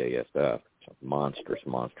called BASF. It's a monstrous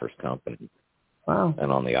company. Wow.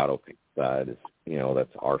 And on the auto side,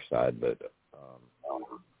 that's our side, but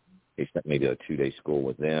he sent me to a 2-day school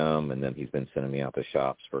with them, and then he's been sending me out to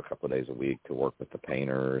shops for a couple of days a week to work with the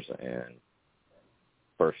painters. And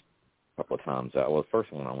first couple of times, the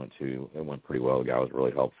first one I went to, it went pretty well. The guy was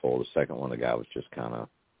really helpful. The second one, the guy was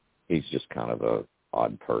he's just kind of a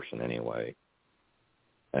odd person anyway.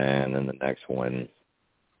 And then the next one,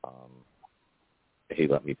 he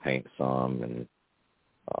let me paint some, and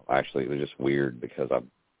actually it was just weird because I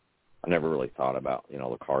never really thought about,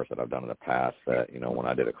 the cars that I've done in the past that, when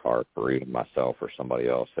I did a car for either myself or somebody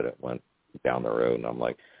else, that it went down the road, and I'm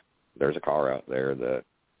like, there's a car out there that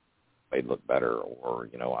made look better, or,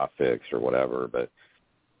 I fixed or whatever. But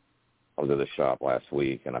I was at the shop last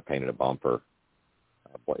week and I painted a bumper.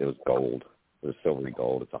 It was gold. It was silvery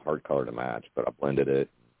gold. It's a hard color to match, but I blended it,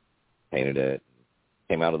 painted it,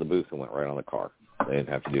 came out of the booth and went right on the car. They didn't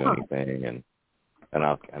have to do anything. And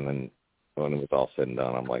then when it was all said and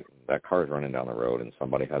done, I'm like, that car's running down the road and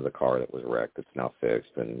somebody has a car that was wrecked that's now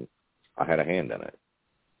fixed, and I had a hand in it.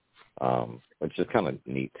 Which is kind of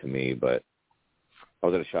neat to me. But I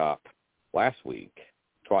was at a shop last week,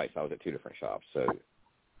 twice. I was at 2 different shops. So at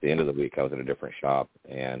the end of the week, I was at a different shop,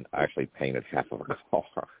 and I actually painted half of a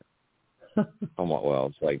car. It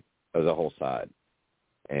was a whole side.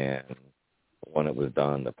 And when it was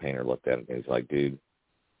done, the painter looked at it and he's like, dude,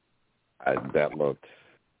 that looked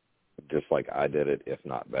just like I did it, if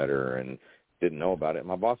not better, and didn't know about it.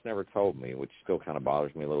 My boss never told me, which still kind of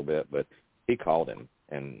bothers me a little bit, but he called him,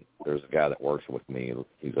 and there's a guy that works with me.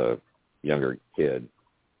 He's a younger kid.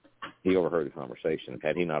 He overheard the conversation.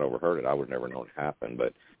 Had he not overheard it, I would have never known it happened.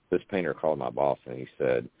 But this painter called my boss, and he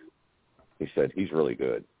said, he's really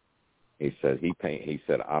good. He said,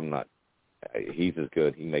 I'm not, he's as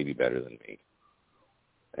good, he may be better than me.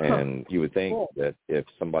 And you would think that if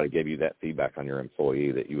somebody gave you that feedback on your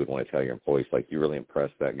employee, that you would want to tell your employees, like, you really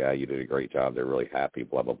impressed that guy, you did a great job, they're really happy,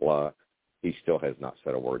 blah, blah, blah. He still has not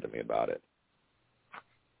said a word to me about it.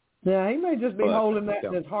 Yeah, he may just be holding that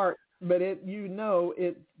in his heart, but that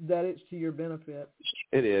it's to your benefit.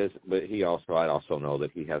 It is, but I also know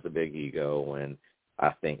that he has a big ego, and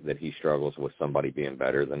I think that he struggles with somebody being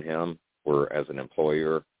better than him, where as an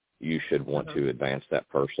employer, you should want to advance that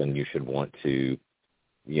person. You should want to,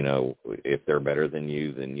 if they're better than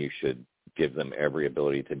you, then you should give them every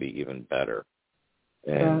ability to be even better.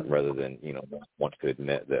 And rather than, want to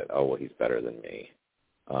admit that, oh, well, he's better than me.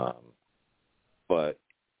 That's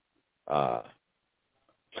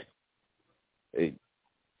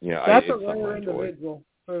a rare individual,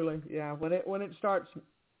 truly. Yeah, when it starts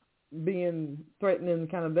being threatening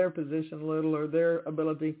kind of their position a little or their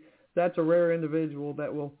ability, that's a rare individual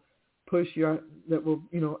that will push you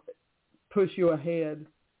ahead.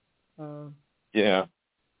 Yeah.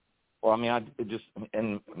 Well, I mean,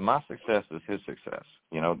 and my success is his success.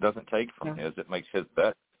 It doesn't take from his; it makes his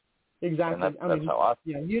better. Exactly. And that's how I.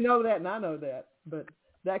 Yeah, you know that, and I know that, but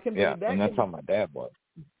that can be. Yeah, and that's how my dad was.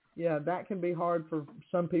 Yeah, that can be hard for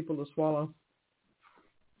some people to swallow.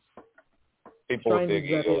 People with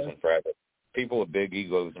big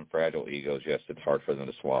egos and fragile egos, yes, it's hard for them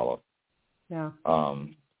to swallow. Yeah.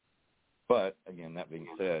 But again, that being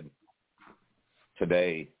said,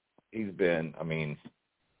 today he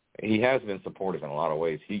has been supportive in a lot of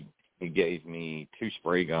ways. He gave me 2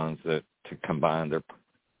 spray guns to combine their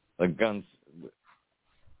guns.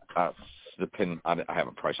 I have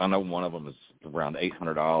a price. I know one of them is around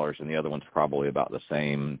 $800, and the other one's probably about the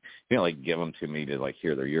same. Give them to me to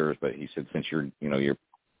here, they're yours. But he said, since you're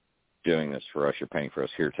doing this for us, you're paying for us.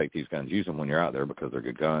 Here, take these guns. Use them when you're out there because they're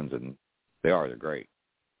good guns, and they're great.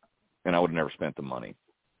 And I would have never spent the money.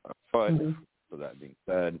 But so that being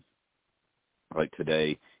said,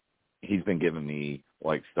 today, he's been giving me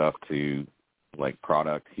stuff to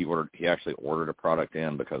product. He actually ordered a product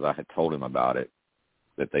in because I had told him about it,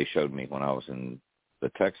 that they showed me when I was in the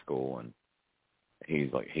tech school, and he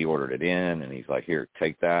ordered it in, and he's like, here,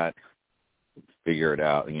 take that, figure it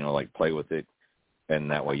out, play with it, and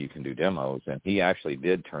that way you can do demos. And he actually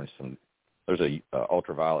did turn there's a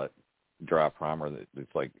ultraviolet dry primer that's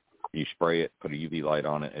you spray it, put a UV light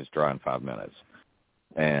on it, it's dry in 5 minutes.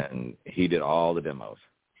 And he did all the demos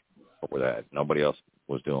for that. Nobody else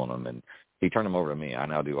was doing them, and he turned them over to me. I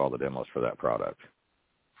now do all the demos for that product.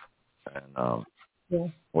 And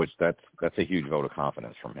which that's a huge vote of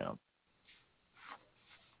confidence from him.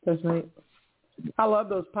 That's neat. I love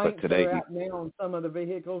those paints that are out now on some of the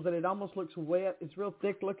vehicles, and it almost looks wet. It's real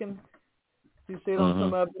thick looking. You see it on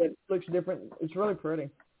some of it. It looks different. It's really pretty.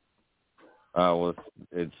 Well,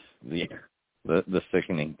 it's the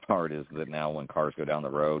sickening part is that now when cars go down the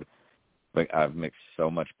road, I've mixed so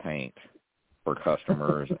much paint for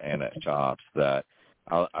customers and at shops that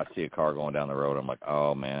I see a car going down the road. I'm like,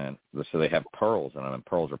 oh, man. So they have pearls in them, and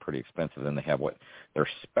pearls are pretty expensive. Then they have they're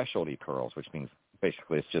specialty pearls, which means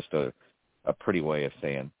basically it's just a pretty way of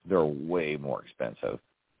saying they're way more expensive.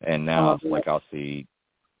 And now I'll see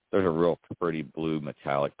there's a real pretty blue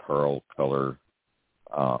metallic pearl color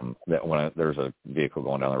that when there's a vehicle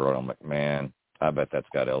going down the road, I'm like, man, I bet that's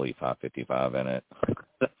got LE 555 in it.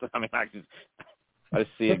 I just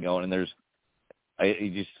see it going, and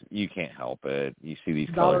you can't help it. You see these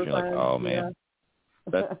colors, you're like, oh man,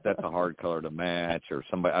 that's a hard color to match. Or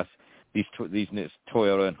somebody, these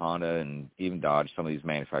Toyota and Honda and even Dodge, some of these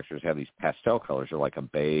manufacturers have these pastel colors. They're like a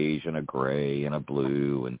beige and a gray and a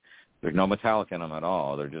blue, and there's no metallic in them at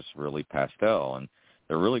all. They're just really pastel, and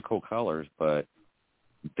they're really cool colors, but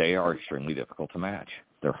they are extremely difficult to match.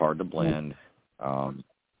 They're hard to blend.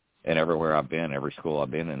 And everywhere I've been, every school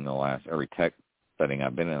I've been in every tech setting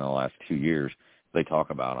I've been in the last 2 years, they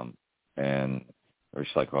talk about them, and they're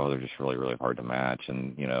just like, oh, they're just really, really hard to match.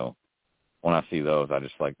 And, when I see those, I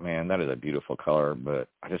just like, man, that is a beautiful color, but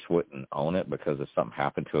I just wouldn't own it because if something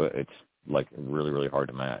happened to it, it's really, really hard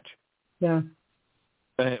to match. Yeah.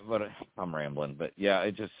 But I'm rambling. But yeah,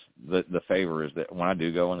 it just, the favor is that when I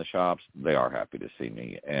do go in the shops, they are happy to see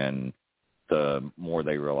me. And the more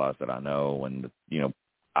they realize that I know, and,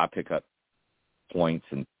 I pick up points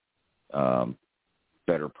and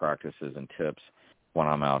better practices and tips when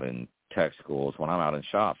I'm out in tech schools. When I'm out in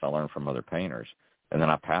shops, I learn from other painters. And then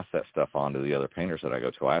I pass that stuff on to the other painters that I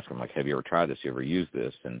go to. I ask them, have you ever tried this? You ever used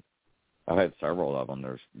this? And I've had several of them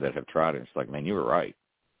that have tried it. It's like, man, you were right.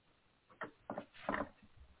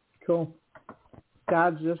 Cool.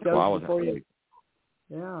 God just goes before you.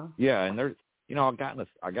 Yeah. Yeah, and there's,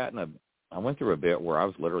 I went through a bit where I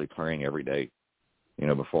was literally praying every day,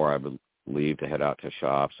 before I would leave to head out to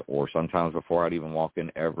shops, or sometimes before I'd even walk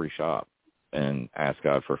in every shop and ask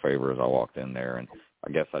God for favor as I walked in there. And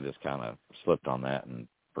I guess I just kind of slipped on that and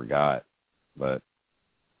forgot. But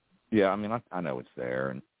yeah, I mean, I know it's there.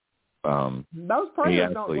 And those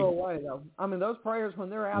prayers don't go away, though. I mean, those prayers, when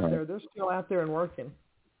they're out there, they're still out there and working.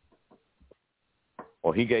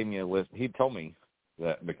 Well, he gave me a list. He told me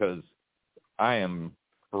that because I'm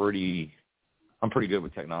pretty good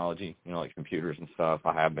with technology, like computers and stuff.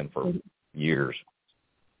 I have been for years,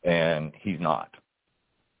 and he's not.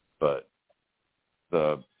 But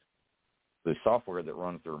the software that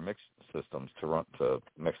runs their mix systems to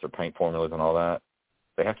mix their paint formulas and all that,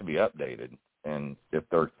 they have to be updated. And if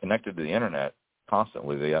they're connected to the internet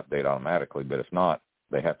constantly, they update automatically. But if not,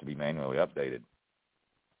 they have to be manually updated.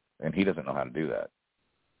 And he doesn't know how to do that,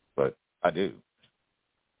 but I do.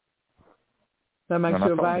 That makes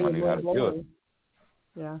you a valuable employee.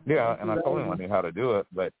 Yeah. Yeah, and I told him I knew how to do it,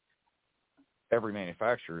 but every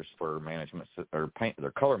manufacturer's for management or paint,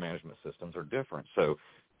 their color management systems are different. So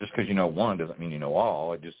just because you know one doesn't mean you know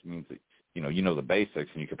all. It just means that you know the basics,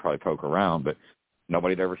 and you could probably poke around. But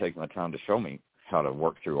nobody'd ever taken the time to show me how to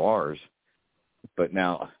work through ours. But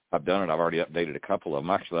now I've done it. I've already updated a couple of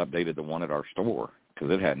them. I actually updated the one at our store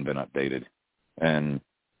because it hadn't been updated, and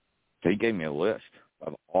so he gave me a list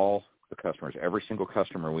of all the customers, every single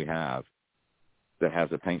customer we have that has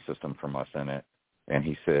a paint system from us in it. And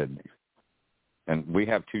he said, and we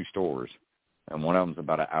have 2 stores, and one of them's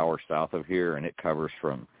about an hour south of here, and it covers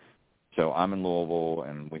from, so I'm in Louisville,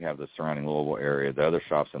 and we have the surrounding Louisville area. The other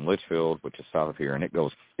shop's in Litchfield, which is south of here, and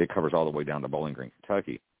it covers all the way down to Bowling Green,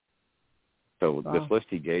 Kentucky. So This list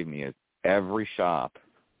he gave me is every shop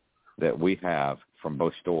that we have from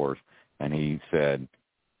both stores, and he said,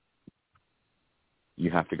 you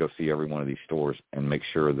have to go see every one of these stores and make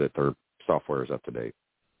sure that their software is up to date.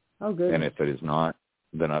 Oh, good. And if it is not,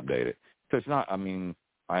 then update it. So it's not, I mean,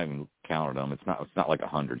 I haven't counted them. It's not like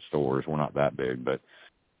 100 stores. We're not that big, but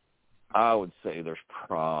I would say there's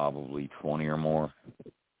probably 20 or more.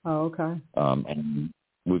 Oh, okay. And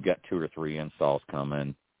we've got 2 or 3 installs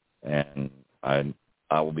coming, and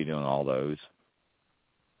I will be doing all those.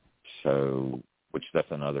 So, which that's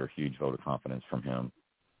another huge vote of confidence from him.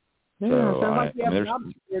 Yeah, so sounds like you have job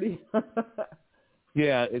security.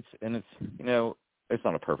 Yeah, it's it's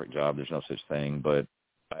not a perfect job. There's no such thing, but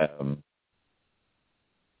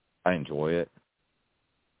I enjoy it.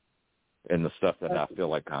 And the stuff that I feel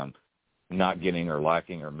like I'm not getting or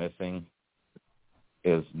lacking or missing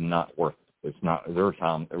is not worth. It's not. There was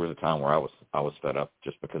a time where I was fed up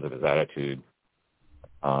just because of his attitude.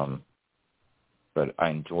 But I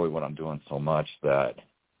enjoy what I'm doing so much that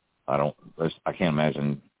I can't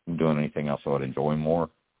imagine doing anything else I would enjoy more.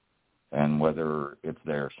 And whether it's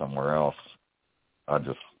there somewhere else, I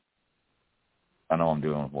know I'm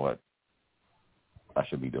doing what I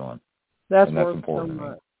should be doing. That's important to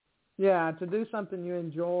me. Yeah, to do something you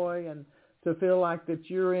enjoy and to feel like that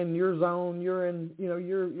you're in your zone, you're in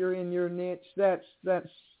you're in your niche. That's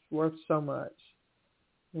worth so much.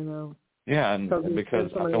 Yeah, and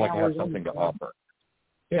because I feel like I have something to offer.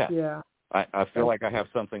 Yeah. Yeah. I feel like I have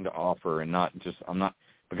something to offer, and not just I'm not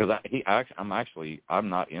because I'm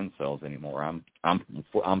not in sales anymore. I'm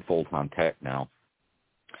full-time tech now.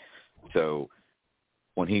 So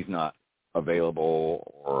when he's not available,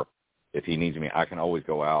 or if he needs me, I can always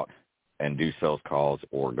go out and do sales calls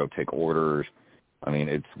or go take orders. I mean,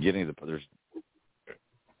 it's getting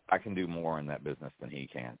I can do more in that business than he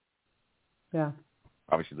can. Yeah.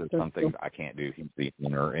 Obviously, there's some things I can't do. He's the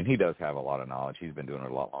owner, and he does have a lot of knowledge. He's been doing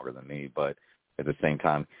it a lot longer than me, but at the same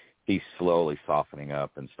time, he's slowly softening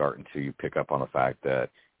up and starting to pick up on the fact that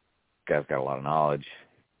guy's got a lot of knowledge.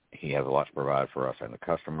 He has a lot to provide for us and the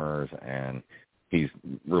customers, and he's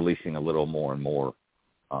releasing a little more and more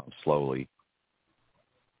slowly.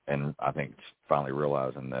 And I think finally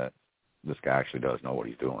realizing that this guy actually does know what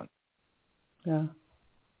he's doing. Yeah,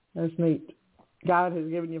 that's neat. God has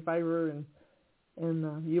given you favor, and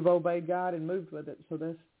you've obeyed God and moved with it, so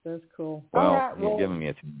that's cool. Well, all right, he's given me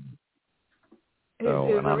a team. So,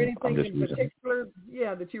 is there anything in particular,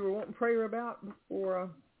 that you were wanting prayer about before?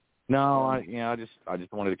 No, I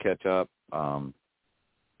just wanted to catch up, and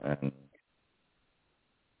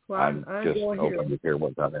I'm just open to hear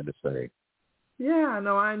what God had to say. Yeah,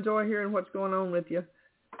 no, I enjoy hearing what's going on with you,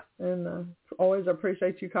 and always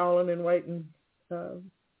appreciate you calling and waiting to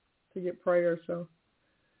get prayer. So,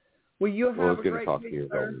 will you have a great week,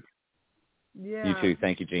 sir? Yeah. You too.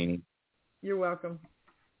 Thank you, Jeannie. You're welcome.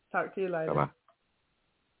 Talk to you later. Bye-bye.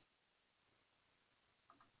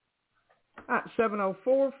 All right,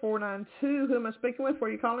 704-492. Who am I speaking with? Where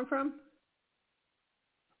are you calling from?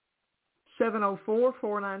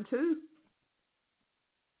 704-492.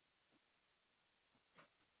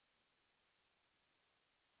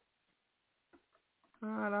 All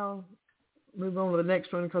right, I'll move on to the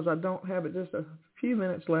next one because I don't have it. Just a few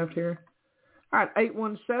minutes left here. All right,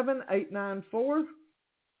 817-894.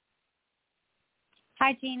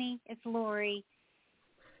 Hi, Jeannie. It's Lori.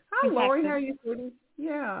 Hi, Lori. How are you doing?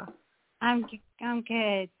 Yeah. I'm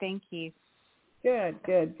good. Thank you. Good.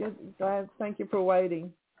 Glad. Thank you for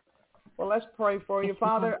waiting. Well, let's pray for you.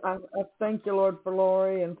 Father, I thank you, Lord, for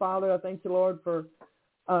Lori. And Father, I thank you, Lord, for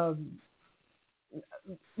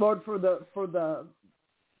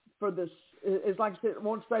this. It's like I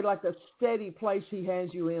won't say like the steady place He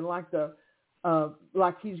has you in, like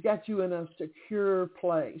He's got you in a secure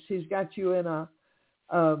place. He's got you in a.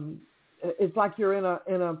 It's like you're in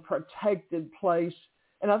a protected place,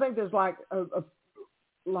 and I think there's like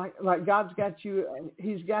God's got you.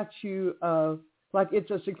 He's got you. Like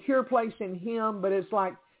it's a secure place in Him, but it's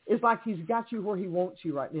like He's got you where He wants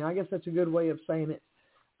you right now. I guess that's a good way of saying it.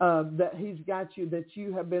 That He's got you. That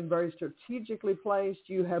you have been very strategically placed.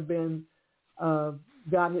 You have been.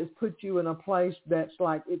 God has put you in a place that's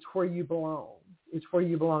like it's where you belong. It's where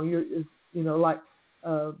you belong. Like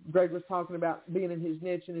Greg was talking about being in his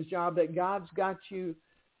niche and his job. That God's got you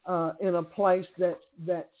in a place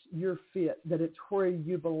that's your fit. That it's where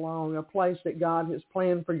you belong. A place that God has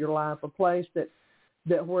planned for your life. A place that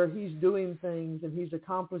where He's doing things and He's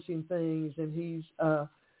accomplishing things and He's. I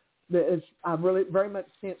really very much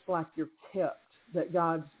sense like you're kept. That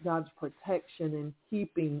God's protection and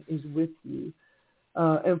keeping is with you.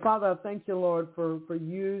 And Father, I thank you, Lord, for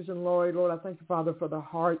using Lori. Lord, I thank you, Father, for the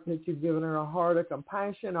heart that you've given her, a heart of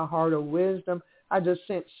compassion, a heart of wisdom. I just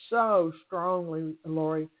sense so strongly,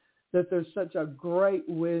 Lori, that there's such a great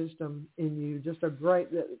wisdom in you, just a great,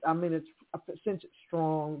 I sense it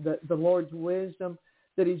strong, that the Lord's wisdom,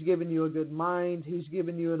 that He's given you a good mind. He's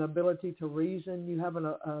given you an ability to reason. You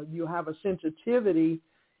have a sensitivity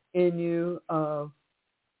in you.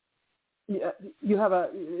 You have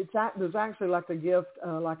there's actually like a gift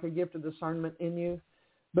of discernment in you,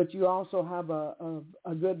 but you also have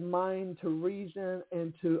a good mind to reason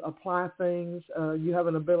and to apply things. You have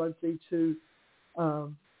an ability to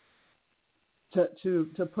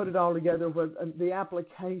put it all together with the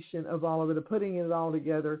application of all of it, of putting it all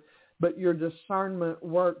together. But your discernment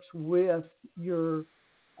works with your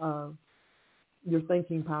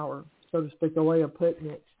thinking power, so to speak, a way of putting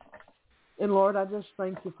it. And Lord, I just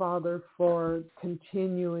thank you, Father, for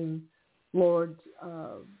continuing, Lord,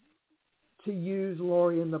 to use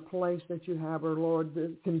Lori in the place that you have her, Lord,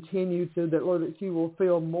 to continue to, Lord, that she will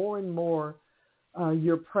feel more and more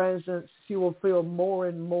your presence. She will feel more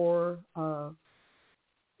and more,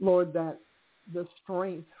 Lord, that the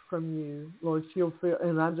strength from you, Lord, she'll feel,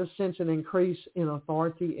 and I just sense an increase in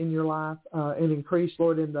authority in your life, an increase,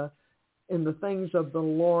 Lord, in the things of the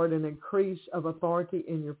Lord, an increase of authority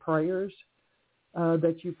in your prayers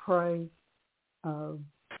that you pray.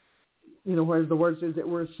 Whereas the word says that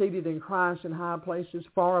we're seated in Christ in high places,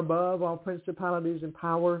 far above all principalities and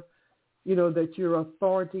power, that your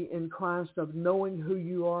authority in Christ of knowing who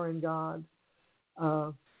you are in God,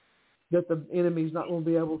 that the enemy's not going to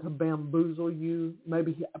be able to bamboozle you.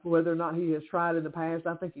 Maybe whether or not he has tried in the past.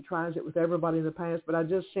 I think he tries it with everybody in the past, but I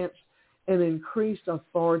just sense an increased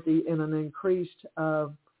authority and an increased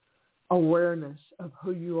awareness of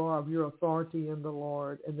who you are, of your authority in the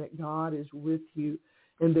Lord, and that God is with you,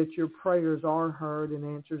 and that your prayers are heard and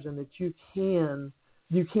answered, and that you can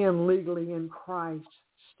legally in Christ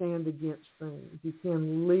stand against things. You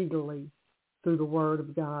can legally, through the Word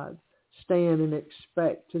of God, stand and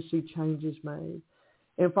expect to see changes made.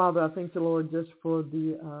 And Father, I thank the Lord just for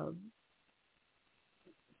the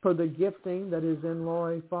gifting that is in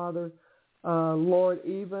Lori, Father. Lord,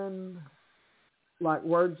 even like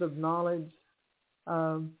words of knowledge,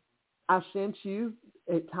 I sense you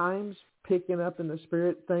at times picking up in the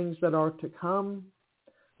Spirit things that are to come,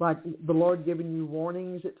 like the Lord giving you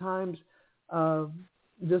warnings at times,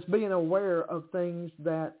 just being aware of things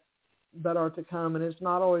that are to come. And it's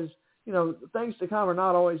not always, things to come are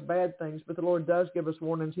not always bad things, but the Lord does give us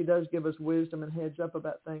warnings. He does give us wisdom and heads up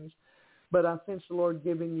about things. But I sense the Lord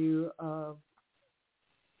giving you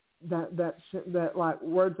that like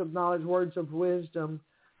words of knowledge, words of wisdom,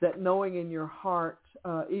 that knowing in your heart,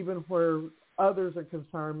 even where others are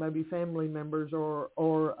concerned, maybe family members or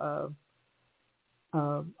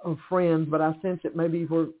friends, but I sense it maybe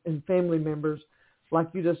we're in family members, like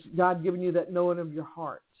God giving you that knowing of your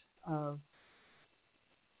heart.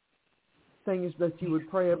 Things that you would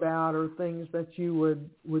pray about or things that you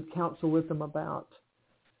would counsel with them about.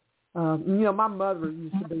 My mother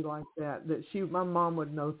used to be like that my mom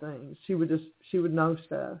would know things. She would know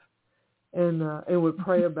stuff and would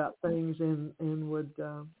pray about things and would,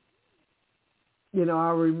 I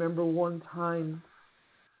remember one time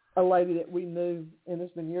a lady that we knew, and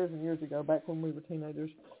it's been years and years ago, back when we were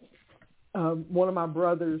teenagers, one of my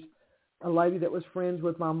brothers, a lady that was friends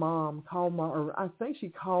with my mom, called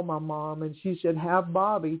my mom, and she said, have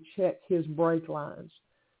Bobby check his brake lines.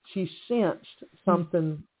 She sensed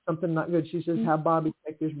something not good. She says, have Bobby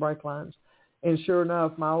check his brake lines. And sure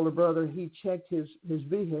enough, my older brother, he checked his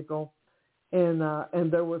vehicle, and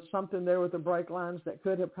there was something there with the brake lines that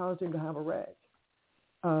could have caused him to have a wreck.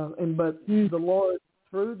 But the Lord,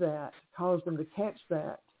 through that, caused him to catch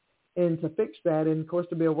that and to fix that, and of course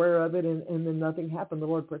to be aware of it, and then nothing happened. The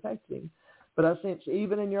Lord protected him. But I sense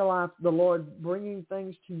even in your life, the Lord bringing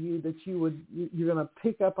things to you that you're going to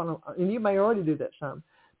pick up on, and you may already do that some,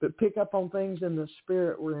 but pick up on things in the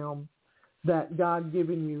spirit realm that God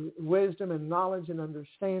given you wisdom and knowledge and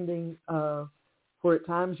understanding. Where at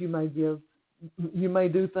times you may do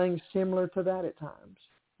things similar to that at times.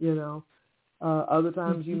 Other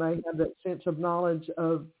times you may have that sense of knowledge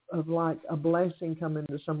of like a blessing coming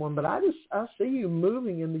to someone. But I see you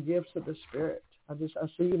moving in the gifts of the Spirit. I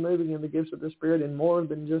see you moving in the gifts of the Spirit in more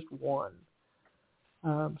than just one.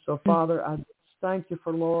 So, Father, I thank you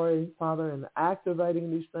for Lori, Father, and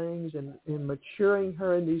activating these things and maturing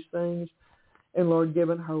her in these things. And, Lord,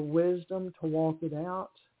 giving her wisdom to walk it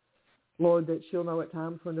out. Lord, that she'll know at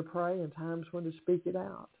times when to pray and times when to speak it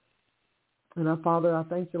out. And, Father, I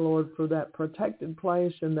thank you, Lord, for that protected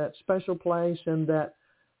place and that special place and that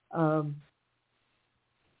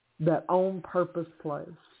on purpose place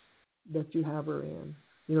that you have her in.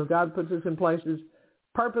 God puts us in places,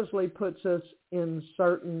 purposely puts us in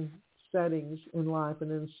certain settings in life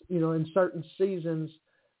and in certain seasons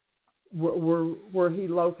where he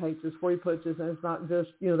locates us, where he puts us. And it's not just,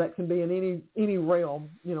 that can be in any realm,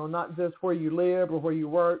 not just where you live or where you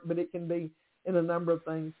work, but it can be in a number of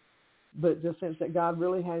things. But just sense that God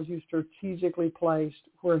really has you strategically placed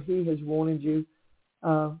where he has wanted you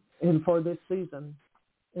and for this season.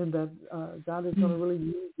 And that God is going to really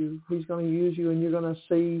use you. He's going to use you, and you're going to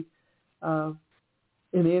see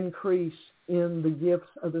an increase in the gifts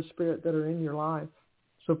of the Spirit that are in your life.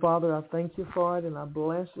 So, Father, I thank you for it, and I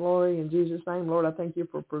bless Lori in Jesus' name. Lord, I thank you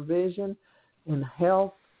for provision and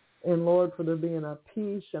health, and, Lord, for there being a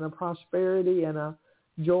peace and a prosperity and a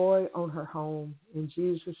joy on her home. In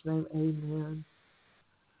Jesus' name, amen.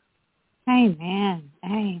 Amen.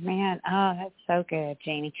 Amen. Oh, that's so good,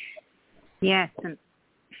 Jeannie. Yes, and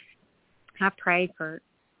I prayed for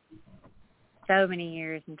so many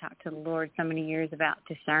years and talked to the Lord so many years about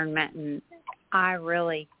discernment, and I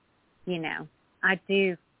really, I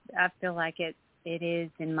feel like it is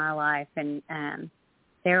in my life, and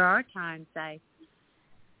there are times I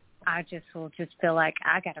just will feel like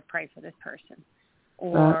I got to pray for this person,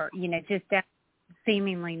 or just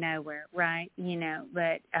seemingly nowhere, right?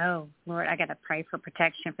 But oh Lord, I got to pray for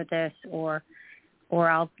protection for this, or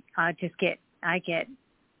I get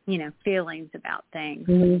feelings about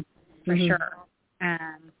things for sure,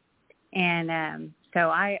 so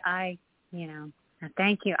I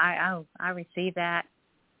thank you. I receive that.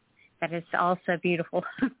 That is also beautiful.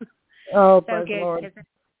 Oh, so praise good. the Lord. That's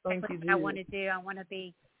Thank exactly you, what I Jesus. want to do. I want to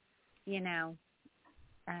be,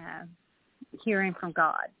 hearing from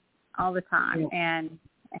God all the time and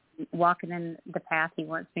walking in the path he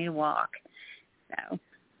wants me to walk. So.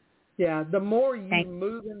 Yeah, the more you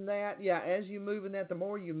move in that, as you move in that, the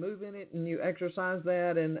more you move in it and you exercise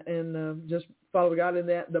that and just follow God in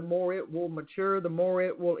that, the more it will mature, the more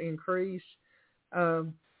it will increase.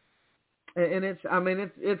 And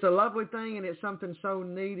it's a lovely thing, and it's something so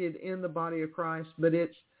needed in the body of Christ. But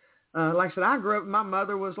it's, like I said, I grew up, my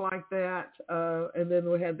mother was like that. And then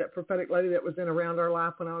we had that prophetic lady that was in around our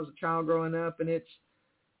life when I was a child growing up. And it's,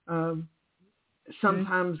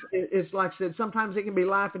 sometimes it's like I said, sometimes it can be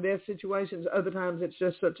life and death situations. Other times it's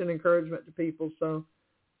just such an encouragement to people. So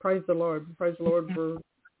praise the Lord. Praise the Lord for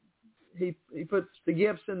he puts the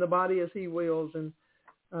gifts in the body as he wills. And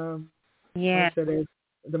like I said,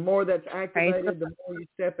 the more that's activated, the more you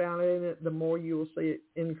step out in it, the more you will see it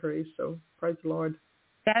increase. So praise the Lord.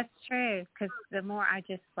 That's true, because the more I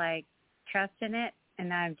just trust in it,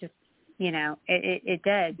 and I'm just, it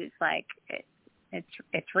does. It's like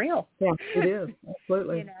it's real. Yeah, it is.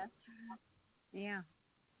 Absolutely. Yeah.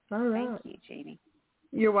 All right. Thank you, Jeannie.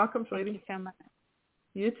 You're welcome, sweetie. Thank you so much.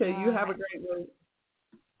 You too. You have a great week.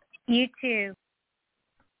 You too.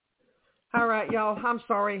 All right, y'all. I'm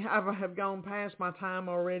sorry. I have gone past my time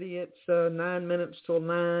already. It's 9 minutes till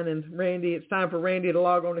 9. And Randy, it's time for Randy to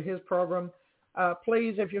log on to his program.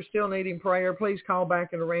 Please, if you're still needing prayer, please call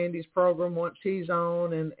back into Randy's program once he's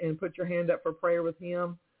on and put your hand up for prayer with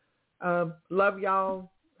him. Love y'all.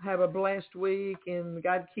 Have a blessed week, and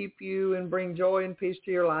God keep you and bring joy and peace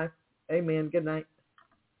to your life. Amen. Good night.